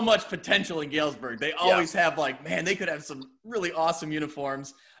so much potential in Galesburg. They always have they could have some really awesome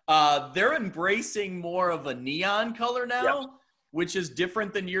uniforms. They're embracing more of a neon color now, which is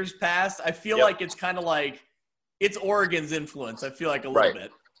different than years past. I feel like it's kind of like it's Oregon's influence. I feel like a little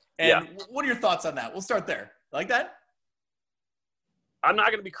bit. And what are your thoughts on that? We'll start there. Like that? I'm not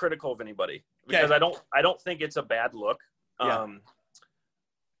going to be critical of anybody because I don't think it's a bad look. I'm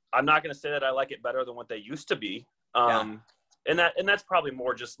not going to say that I like it better than what they used to be. And that's probably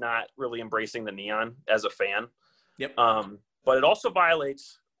more just not really embracing the neon as a fan. Yep. But it also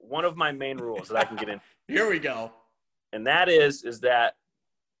violates one of my main rules that I can get in. Here we go. And that is that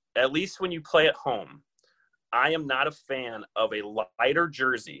at least when you play at home, I am not a fan of a lighter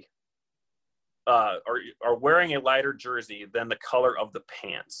jersey or wearing a lighter jersey than the color of the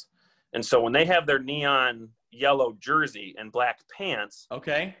pants. And so when they have their neon yellow jersey and black pants,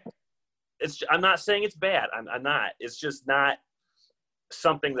 okay, I'm not saying it's bad. I'm not. It's just not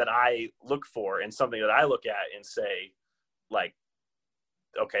something that I look for and something that I look at and say, like,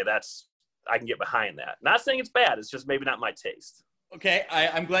 okay, I can get behind that. Not saying it's bad. It's just maybe not my taste. Okay,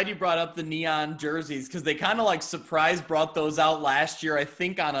 I'm glad you brought up the neon jerseys because they kind of surprise brought those out last year, I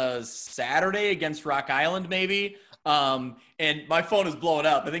think on a Saturday against Rock Island maybe. And my phone is blowing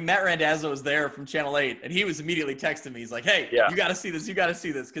up. I think Matt Randazzo was there from Channel 8, and he was immediately texting me. He's like, hey, you got to see this. You got to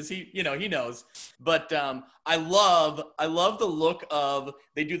see this because he knows. But I love the look of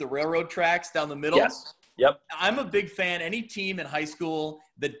they do the railroad tracks down the middle. Yes. Yep. I'm a big fan. Any team in high school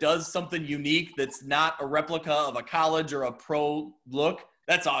that does something unique that's not a replica of a college or a pro look,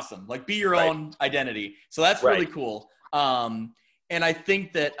 that's awesome. Be your own identity. So that's really cool. And I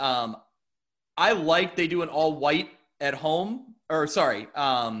think that I they do an all white at home. Or sorry,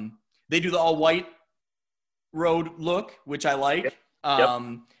 they do the all white road look, which I like.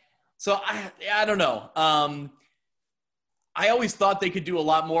 Yep. So I don't know. I always thought they could do a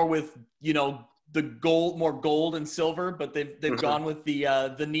lot more with, the gold, more gold and silver, but they've gone with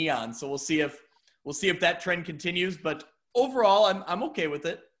the neon. So we'll see if that trend continues. But overall, I'm okay with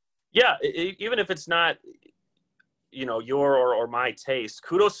it. Yeah, even if it's not, your or my taste,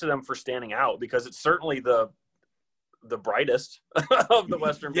 kudos to them for standing out, because it's certainly the brightest of the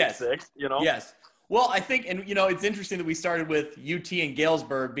Western Big Six. Yes. Well, I think, and it's interesting that we started with UT and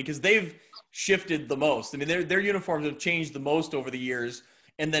Galesburg because they've shifted the most. I mean, their uniforms have changed the most over the years.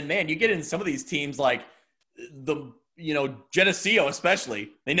 And then, man, you get in some of these teams like Geneseo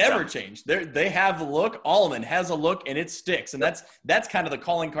especially. They never change. They have the look. Alleman has a look, and it sticks. And that's kind of the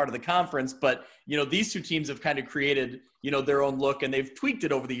calling card of the conference. But these two teams have kind of created their own look, and they've tweaked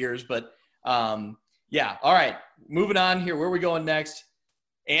it over the years. But yeah, all right, moving on here. Where are we going next?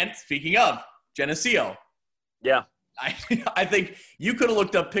 And speaking of Geneseo, yeah. I think you could have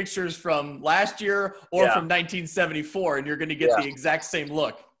looked up pictures from last year or from 1974, and you're going to get the exact same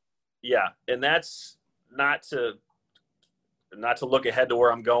look. Yeah, and that's not to look ahead to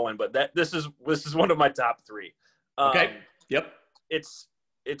where I'm going, but this is one of my top three. Okay. Yep. It's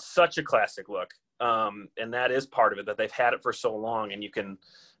such a classic look, and that is part of it, that they've had it for so long, and you can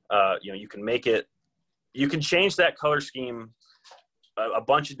make it. You can change that color scheme a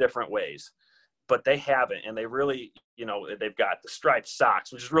bunch of different ways. But they haven't, and they really, they've got the striped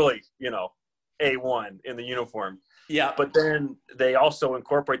socks, which is really, A1 in the uniform. Yeah. But then they also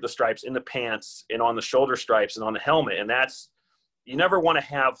incorporate the stripes in the pants and on the shoulder stripes and on the helmet. And you never want to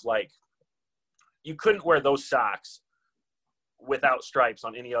have, you couldn't wear those socks without stripes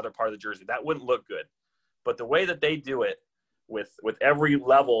on any other part of the jersey. That wouldn't look good. But the way that they do it with every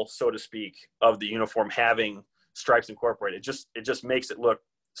level, so to speak, of the uniform having stripes incorporated, it just makes it look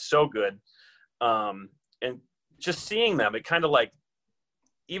so good. And just seeing them, it kind of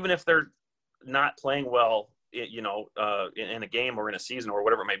even if they're not playing well, in a game or in a season or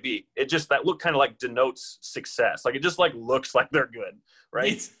whatever it might be, that look kind of denotes success. It just looks like they're good,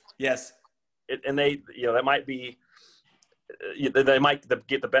 right? Yes. And they, that might be, they might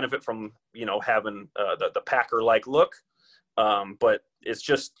get the benefit from, having the Packer-like look. But it's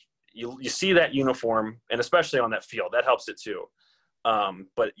just, you see that uniform, and especially on that field, that helps it too.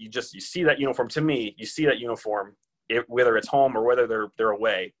 But you see that uniform. To me, you see that uniform, whether it's home or whether they're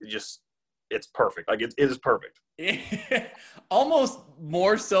away. It's perfect. It is perfect. Almost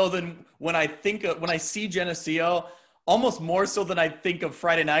more so than when I see Geneseo. Almost more so than I think of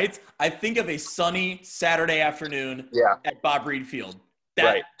Friday nights. I think of a sunny Saturday afternoon at Bob Reed Field.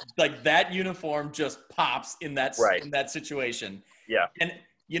 That uniform just pops in that situation. Yeah. And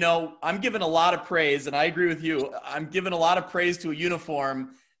I'm giving a lot of praise, and I agree with you. I'm giving a lot of praise to a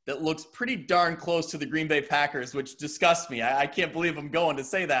uniform that looks pretty darn close to the Green Bay Packers, which disgusts me. I can't believe I'm going to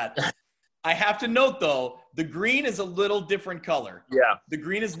say that. I have to note, though, the green is a little different color. Yeah. The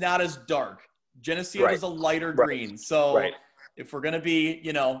green is not as dark. Geneseo is a lighter green. So if we're going to be,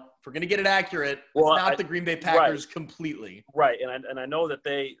 if we're going to get it accurate, it's not the Green Bay Packers completely. Right. And I know that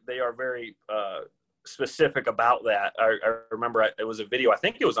they are very specific about that. I remember it was a video, I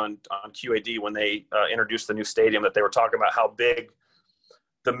think it was on QAD when they introduced the new stadium, that they were talking about how big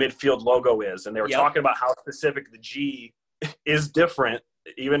the midfield logo is. And they were talking about how specific the G is different,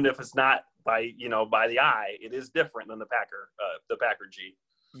 even if it's not by the eye, it is different than the Packer G.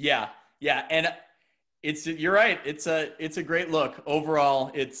 Yeah. Yeah. And you're right. It's a great look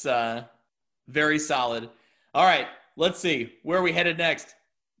overall. It's very solid. All right, let's see where are we headed next.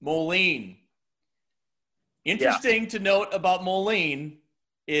 Moline. Interesting to note about Moline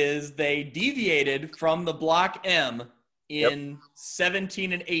is they deviated from the Block M in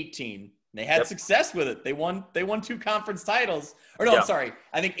 17 and 18. They had success with it. They won 2 conference titles. Or no, I'm sorry.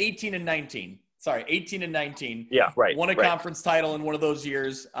 I think 18 and 19. Sorry, 18 and 19. Yeah, right. Won a conference title in one of those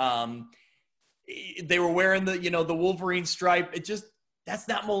years. They were wearing the Wolverine stripe. That's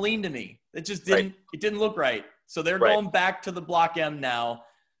not Moline to me. It just didn't look right. So they're going back to the Block M now,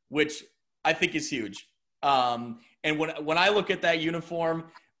 which I think is huge. And when I look at that uniform,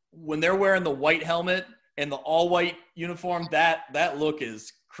 when they're wearing the white helmet and the all white uniform, that look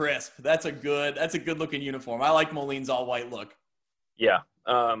is crisp. That's a good looking uniform. I like Moline's all white look. Yeah.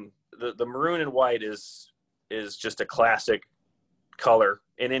 The maroon and white is just a classic color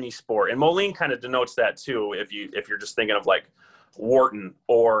in any sport. And Moline kind of denotes that too. If you're just thinking of Wharton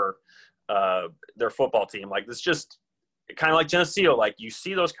or their football team, it's just kind of like Geneseo. You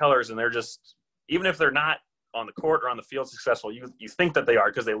see those colors and they're just, even if they're not on the court or on the field successful, you think that they are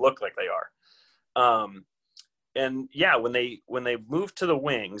because they look like they are. And yeah, when they moved to the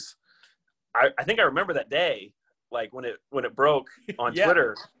wings, I think I remember that day, like when it broke on Yeah.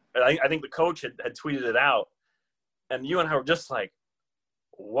 Twitter. I think the coach had tweeted it out, and you and I were just like,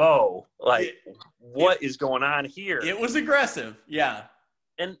 whoa, like what is going on here? It was aggressive. Yeah.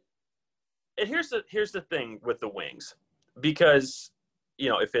 And here's the thing with the wings, because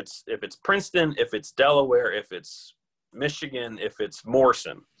if it's Princeton, if it's Delaware, if it's Michigan, if it's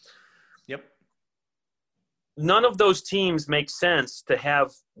Morrison, Yep. none of those teams make sense to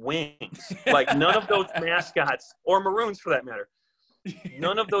have wings. Like none of those mascots, or Maroons for that matter,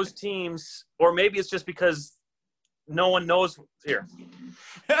 none of those teams, or maybe it's just because no one knows here.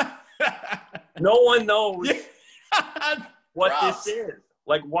 No one knows what Ross. this is.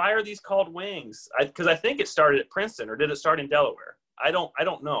 Like, why are these called wings? Because I think it started at Princeton, or did it start in Delaware? I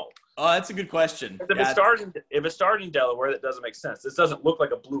don't know. Oh, that's a good question. If it started in Delaware, that doesn't make sense. This doesn't look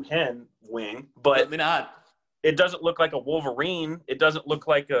like a blue hen wing, but Certainly not. it doesn't look like a Wolverine. It doesn't look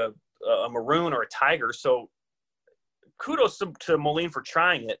like a maroon or a tiger. So kudos to Moline for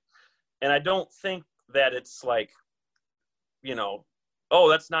trying it. And I don't think that it's like,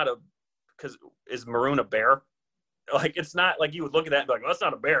 that's not because is maroon a bear? Like, it's not like you would look at that and be like, well, that's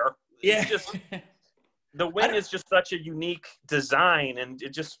not a bear. Yeah. It's just, the wing is just such a unique design, and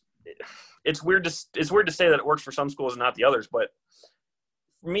it's weird to say that it works for some schools and not the others. But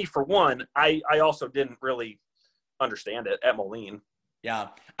for me, for one, I also didn't really understand it at Moline. Yeah.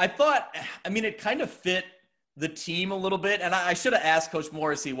 It kind of fit the team a little bit. And I should have asked Coach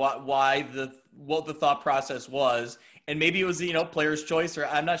Morrissey what the thought process was. And maybe it was, player's choice, or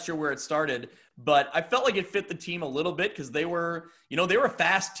I'm not sure where it started. But I felt like it fit the team a little bit because they were a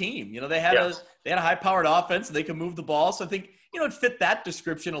fast team. They had a high-powered offense. And they could move the ball. So I think, it fit that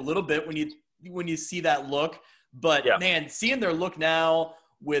description a little bit when you see that look. But man, seeing their look now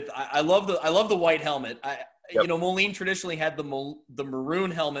with I love the white helmet. Moline traditionally had the maroon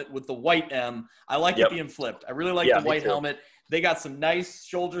helmet with the white M. I like it being flipped. I really like the white helmet. They got some nice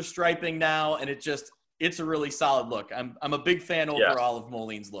shoulder striping now, and it's a really solid look. I'm a big fan overall of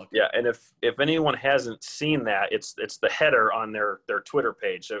Moline's look. Yeah, and if anyone hasn't seen that, it's the header on their Twitter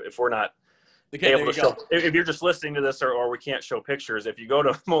page. So if we're not able to show, if you're just listening to this or we can't show pictures, if you go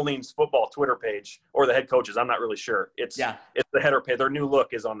to Moline's football Twitter page, or the head coaches, I'm not really sure. It's the header page. Their new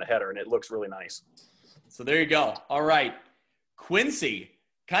look is on the header, and it looks really nice. So there you go. All right, Quincy,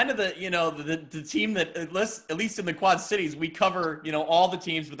 kind of the team that at least in the Quad Cities we cover all the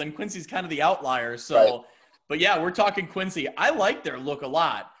teams, but then Quincy's kind of the outlier. So, right. But yeah, we're talking Quincy. I like their look a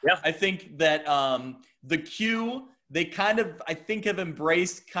lot. Yeah, I think that the Q they kind of have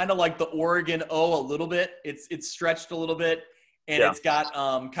embraced kind of like the Oregon O a little bit. It's stretched a little bit, and it's got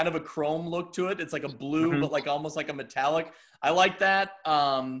kind of a chrome look to it. It's like a blue, but like almost like a metallic. I like that.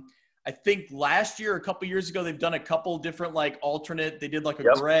 I think last year, a couple years ago, they've done a couple different like alternate. They did like a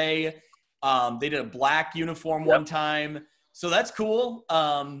gray. They did a black uniform one time. So that's cool.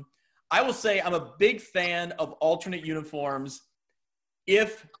 I will say I'm a big fan of alternate uniforms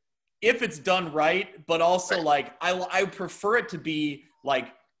if it's done right, but also like I prefer it to be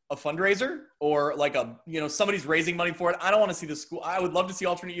like a fundraiser or like somebody's raising money for it. I don't want to see the school. I would love to see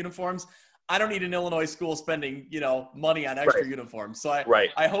alternate uniforms. I don't need an Illinois school spending, money on extra uniforms. So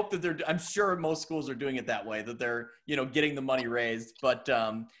I hope that I'm sure most schools are doing it that way, that they're, getting the money raised. But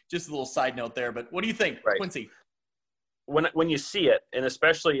just a little side note there. But what do you think, Quincy? When you see it, and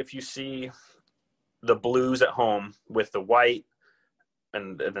especially if you see the blues at home with the white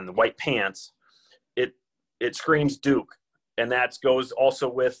and then the white pants, it screams Duke. And that goes also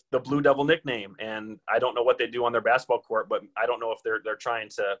with the Blue Devil nickname. And I don't know what they do on their basketball court, but I don't know if they're trying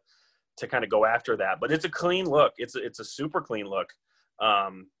to kind of go after that, but it's a clean look. It's a super clean look.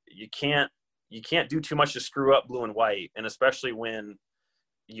 You can't do too much to screw up blue and white, and especially when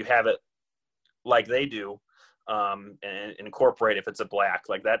you have it like they do, and incorporate if it's a black.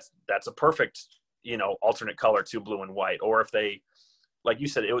 Like that's a perfect alternate color to blue and white. Or if they, like you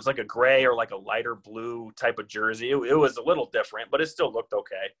said, it was like a gray or like a lighter blue type of jersey. It was a little different, but it still looked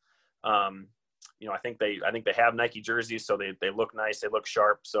okay. I think they have Nike jerseys, so they look nice, they look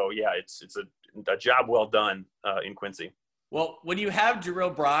sharp. So yeah, it's a job well done in Quincy. Well, when you have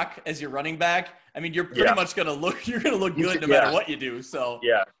Jarrell Brock as your running back, you're pretty much gonna look good no matter what you do. So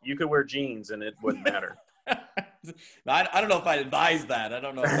yeah, you could wear jeans and it wouldn't matter. I don't know if I'd advise that. I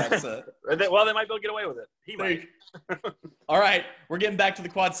don't know if that's well, they might be able to get away with it. He might. All right, we're getting back to the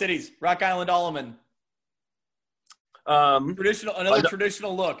Quad Cities. Rock Island Alleman.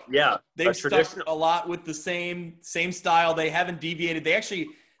 Traditional look. Yeah, they've stuck a lot with the same style. They haven't deviated.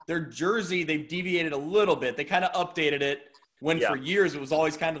 Their jersey, they've deviated a little bit. They kind of updated it when for years it was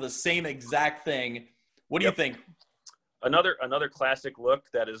always kind of the same exact thing. What do you think? Another classic look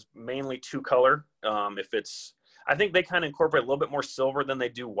that is mainly two color. I think they kind of incorporate a little bit more silver than they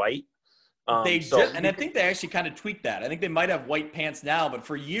do white. And I think they actually kind of tweaked that. I think they might have white pants now, but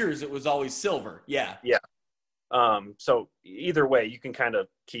for years it was always silver. Yeah. Yeah. So either way, you can kind of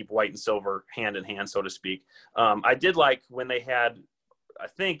keep white and silver hand in hand, so to speak. I did like when they had, I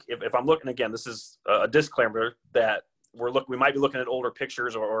think if I'm looking again, this is a disclaimer that we might be looking at older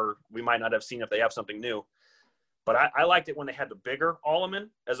pictures or we might not have seen if they have something new. But I liked it when they had the bigger Alleman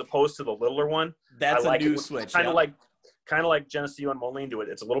as opposed to the littler one. That's a new switch. Kind of like Geneseo and Moline do it.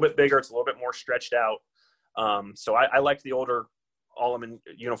 It's a little bit bigger. It's a little bit more stretched out. So I liked the older Alleman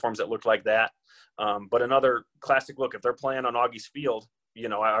uniforms that looked like that. But another classic look, if they're playing on Augie's Field,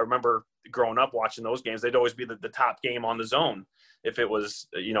 I remember growing up watching those games, they'd always be the top game on the zone. If it was,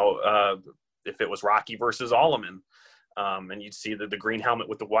 if it was Rocky versus Alleman, and you'd see the green helmet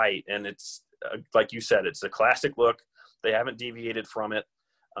with the white, and it's like you said, it's a classic look. They haven't deviated from it.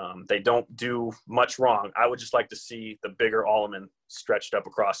 They don't do much wrong. I would just like to see the bigger Alleman stretched up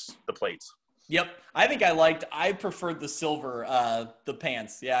across the plates. Yep. I preferred the silver, the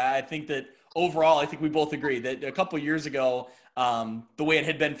pants. Yeah. I think that overall, I think we both agree that a couple years ago, the way it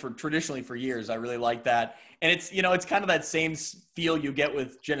had been traditionally for years, I really like that. And it's, it's kind of that same feel you get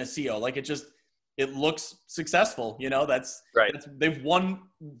with Geneseo. Like it looks successful. That's right. They've won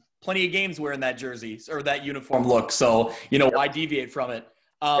plenty of games wearing that jersey or that uniform look. So, why deviate from it?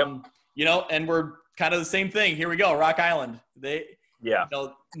 And we're kind of the same thing. Here we go. Rock Island.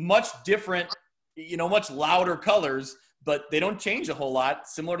 Much different, much louder colors, but they don't change a whole lot,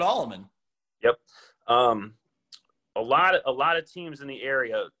 similar to Alleman. Yep. A lot of teams in the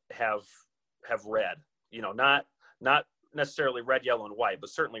area have red, not necessarily red, yellow, and white, but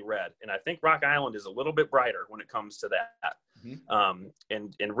certainly red. And I think Rock Island is a little bit brighter when it comes to that. Mm-hmm.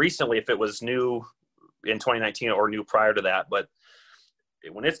 And recently, if it was new in 2019 or new prior to that, but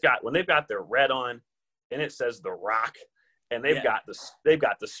when they've got their red on and it says the Rock, and they've got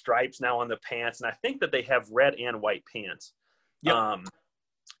the stripes now on the pants, and I think that they have red and white pants. Yep.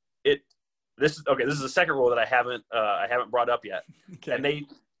 This is the second rule that I haven't brought up yet. Okay.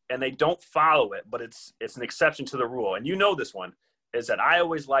 And they don't follow it, but it's an exception to the rule. And this one is that I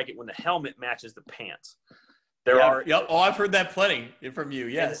always like it when the helmet matches the pants. Yep. Oh, I've heard that plenty from you.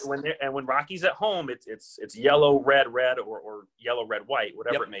 Yes. And when Rocky's at home, it's yellow, red, or yellow, red, white,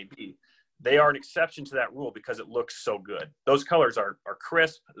 whatever it may be. They are an exception to that rule because it looks so good. Those colors are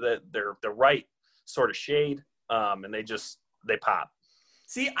crisp. They're the right sort of shade, and they pop.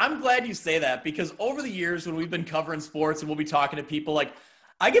 See, I'm glad you say that because over the years when we've been covering sports and we'll be talking to people, like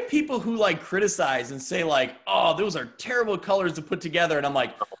I get people who criticize and say oh, those are terrible colors to put together. And I'm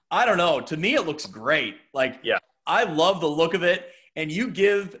like, I don't know. To me, it looks great. I love the look of it. And you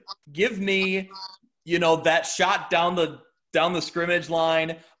give me, that shot down the scrimmage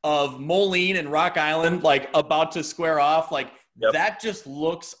line of Moline and Rock Island, about to square off. That just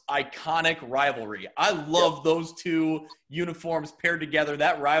looks iconic rivalry. I love those two uniforms paired together.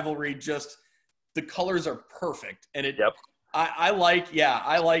 That rivalry the colors are perfect. And I like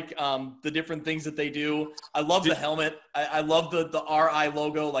the different things that they do. I love the helmet. I love the RI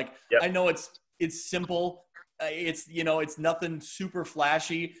logo. I know it's simple. It's nothing super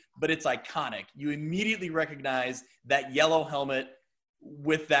flashy, but it's iconic. You immediately recognize that yellow helmet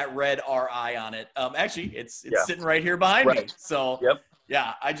with that red RI on it. Actually, it's sitting right here behind me. So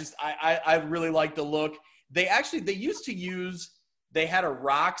I really like the look. They had a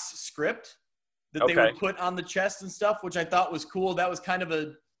Rocks script that they would put on the chest and stuff, which I thought was cool. That was kind of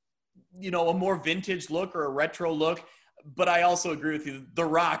a more vintage look or a retro look. But I also agree with you. The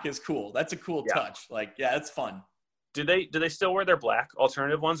Rock is cool. That's a cool touch. It's fun. Do they still wear their black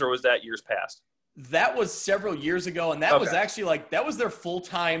alternative ones, or was that years past? That was several years ago, and that was actually that was their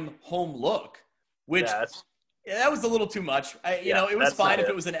full-time home look, which that was a little too much. It was fine if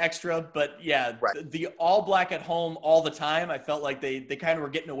it was an extra, but the all black at home all the time, I felt like they kind of were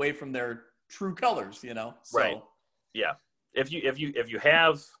getting away from their true colors, So. Right. Yeah. If you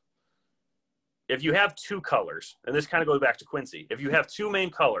have two colors, and this kind of goes back to Quincy, if you have two main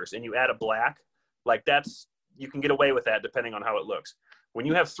colors and you add a black, you can get away with that depending on how it looks. When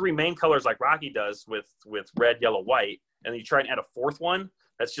you have three main colors like Rocky does with red, yellow, white, and then you try and add a fourth one,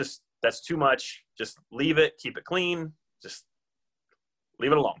 that's too much. Just leave it, keep it clean, just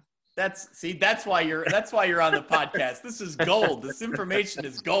leave it alone. That's why you're on the podcast. This is gold. This information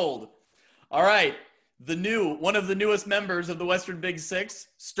is gold. All right. One of the newest members of the Western Big Six,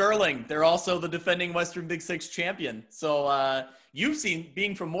 Sterling. They're also the defending Western Big Six champion. So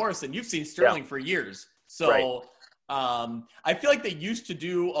being from Morrison, you've seen Sterling for years. So I feel like they used to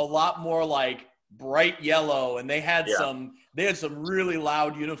do a lot more bright yellow, and they had Yeah. some really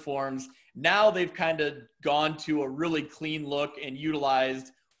loud uniforms. Now they've kind of gone to a really clean look and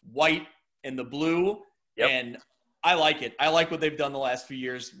utilized white and the blue. Yep. And I like it. I like what they've done the last few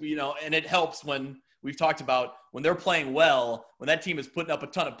years, and it helps when we've talked about when they're playing well, when that team is putting up a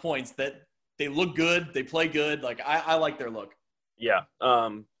ton of points, that they look good, they play good. Like I like their look. Yeah.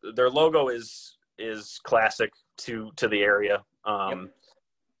 Their logo is classic to the area.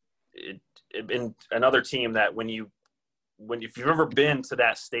 In another team that if you've ever been to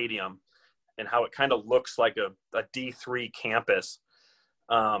that stadium and how it kind of looks like a D3 campus,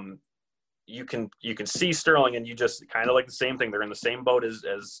 you can see Sterling, and you just kind of like the same thing. They're in the same boat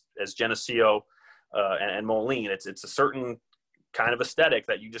as Geneseo and Moline. It's a certain kind of aesthetic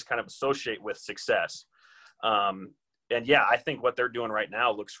that you just kind of associate with success. And yeah, I think what they're doing right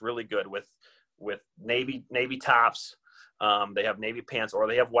now looks really good with navy tops. They have navy pants, or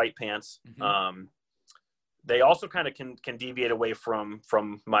they have white pants. Mm-hmm. They also kind of can deviate away from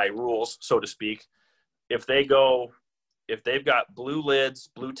my rules, so to speak. If they've got blue lids,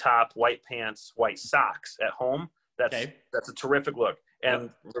 blue top, white pants, white socks at home, that's a terrific look.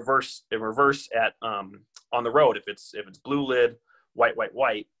 And reverse at on the road, if it's blue lid, white,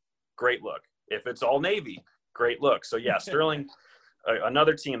 great look. If it's all navy, great look. So yeah, Sterling,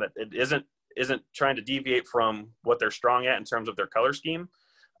 another team that it isn't trying to deviate from what they're strong at in terms of their color scheme,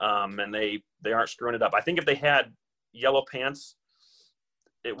 and they aren't screwing it up. I think if they had yellow pants,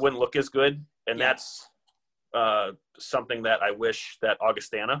 it wouldn't look as good, and that's something that I wish that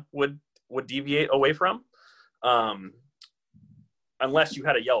Augustana would deviate away from. Unless you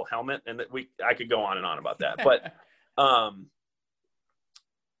had a yellow helmet, and I could go on and on about that. But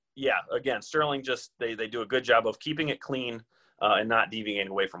yeah, again, Sterling just they do a good job of keeping it clean and not deviating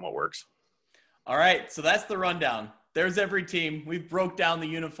away from what works. All right, so that's the rundown. There's every team. We've broke down the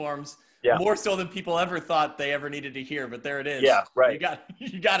uniforms more so than people ever thought they ever needed to hear, but there it is. Yeah, right.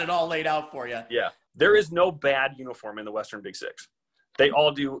 You got it all laid out for you. Yeah, there is no bad uniform in the Western Big Six. They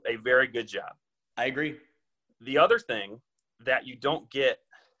all do a very good job. I agree. The other thing that you don't get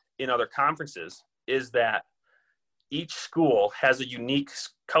in other conferences is that each school has a unique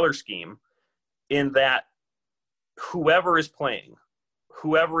color scheme, in that whoever is playing,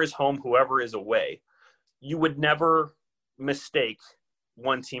 whoever is home, whoever is away, you would never mistake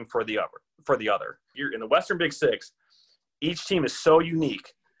one team for the other. You're in the Western Big Six, each team is so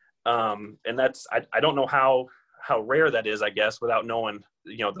unique. And that's, I don't know how rare that is, I guess, without knowing,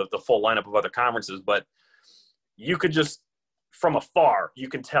 the full lineup of other conferences, but you could just, from afar, you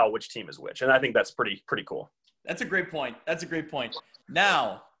can tell which team is which. And I think that's pretty cool. That's a great point.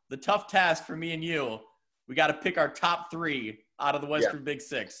 Now, the tough task for me and you, we got to pick our top three out of the Western Big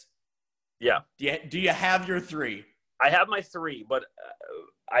Six. Yeah. Do you have your three? I have my three, but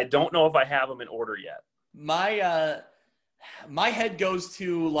I don't know if I have them in order yet. My head goes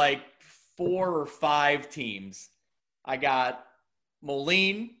to like 4 or 5 teams. I got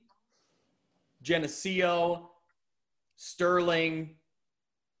Moline, Geneseo, Sterling,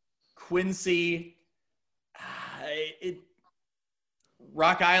 Quincy.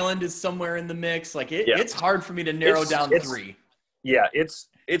 Rock Island is somewhere in the mix. Like it's hard for me to narrow down 3. Yeah, it's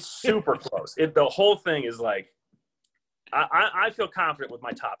super close. The whole thing is like, I feel confident with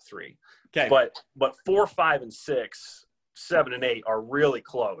my top 3. Okay. But 4, 5, and 6, 7, and 8 are really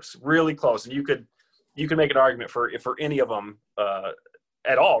close, and you could make an argument for any of them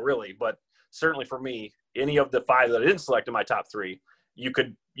at all, really. But certainly for me, any of the 5 that I didn't select in my top 3, you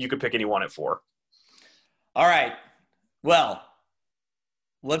could pick any one at 4. All right. Well,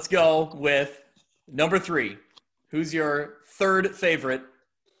 let's go with number 3. Who's your third favorite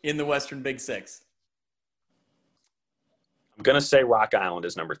in the Western Big Six? I'm going to say Rock Island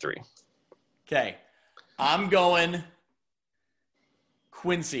is number 3. Okay. I'm going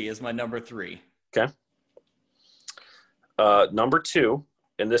Quincy is my number 3. Okay. Number 2,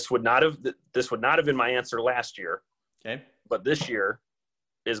 and this would not have been my answer last year. Okay. But this year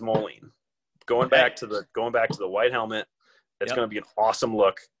is Moline. Going back to the white helmet, it's going to be an awesome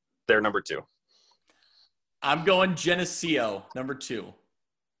look. They're number 2. I'm going Geneseo, number 2.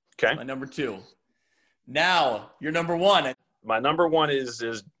 Okay. My number 2. Now, your number 1. My number 1 is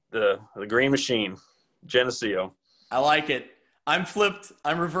the Green Machine, Geneseo. I like it. I'm flipped.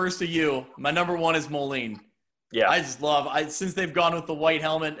 I'm reversed to you. My number 1 is Moline. Yeah. I just love since they've gone with the white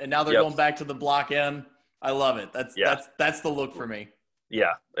helmet and now they're going back to the block M. I love it. That's the look for me.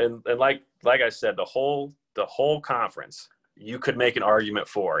 Yeah. And like I said, the whole conference, you could make an argument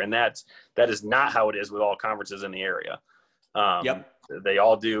for, and that is not how it is with all conferences in the area. They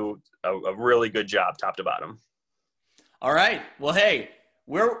all do a really good job top to bottom. All right. Well, hey,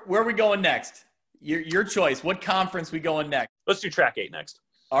 where are we going next? Your choice. What conference we going next? Let's do track 8 next.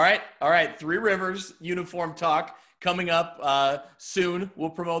 All right. Three Rivers uniform talk coming up soon.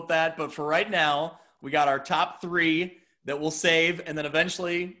 We'll promote that. But for right now, we got our top 3 that we'll save, and then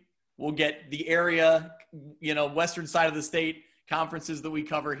eventually we'll get the area, western side of the state conferences that we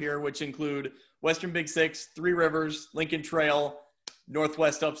cover here, which include Western Big Six, Three Rivers, Lincoln Trail,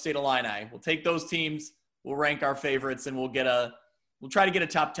 Northwest Upstate Illini. We'll take those teams, we'll rank our favorites, and we'll try to get a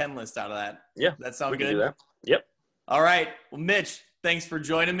top 10 list out of that. Yeah. That sound we good? can do that. Yep. All right. Well, Mitch, thanks for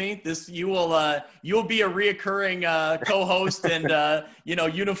joining me. You'll be a reoccurring co-host and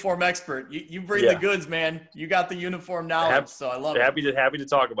uniform expert. You bring the goods, man. You got the uniform knowledge, so I love it. Happy to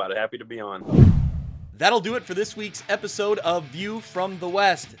talk about it. Happy to be on. That'll do it for this week's episode of View from the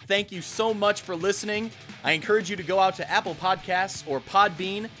West. Thank you so much for listening. I encourage you to go out to Apple Podcasts or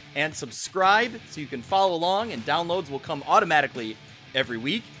Podbean and subscribe so you can follow along, and downloads will come automatically every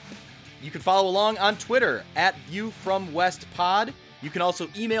week. You can follow along on Twitter at ViewFromWestPod. You can also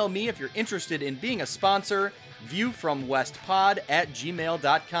email me if you're interested in being a sponsor,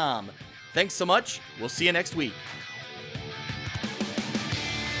 viewfromwestpod@gmail.com. Thanks so much. We'll see you next week.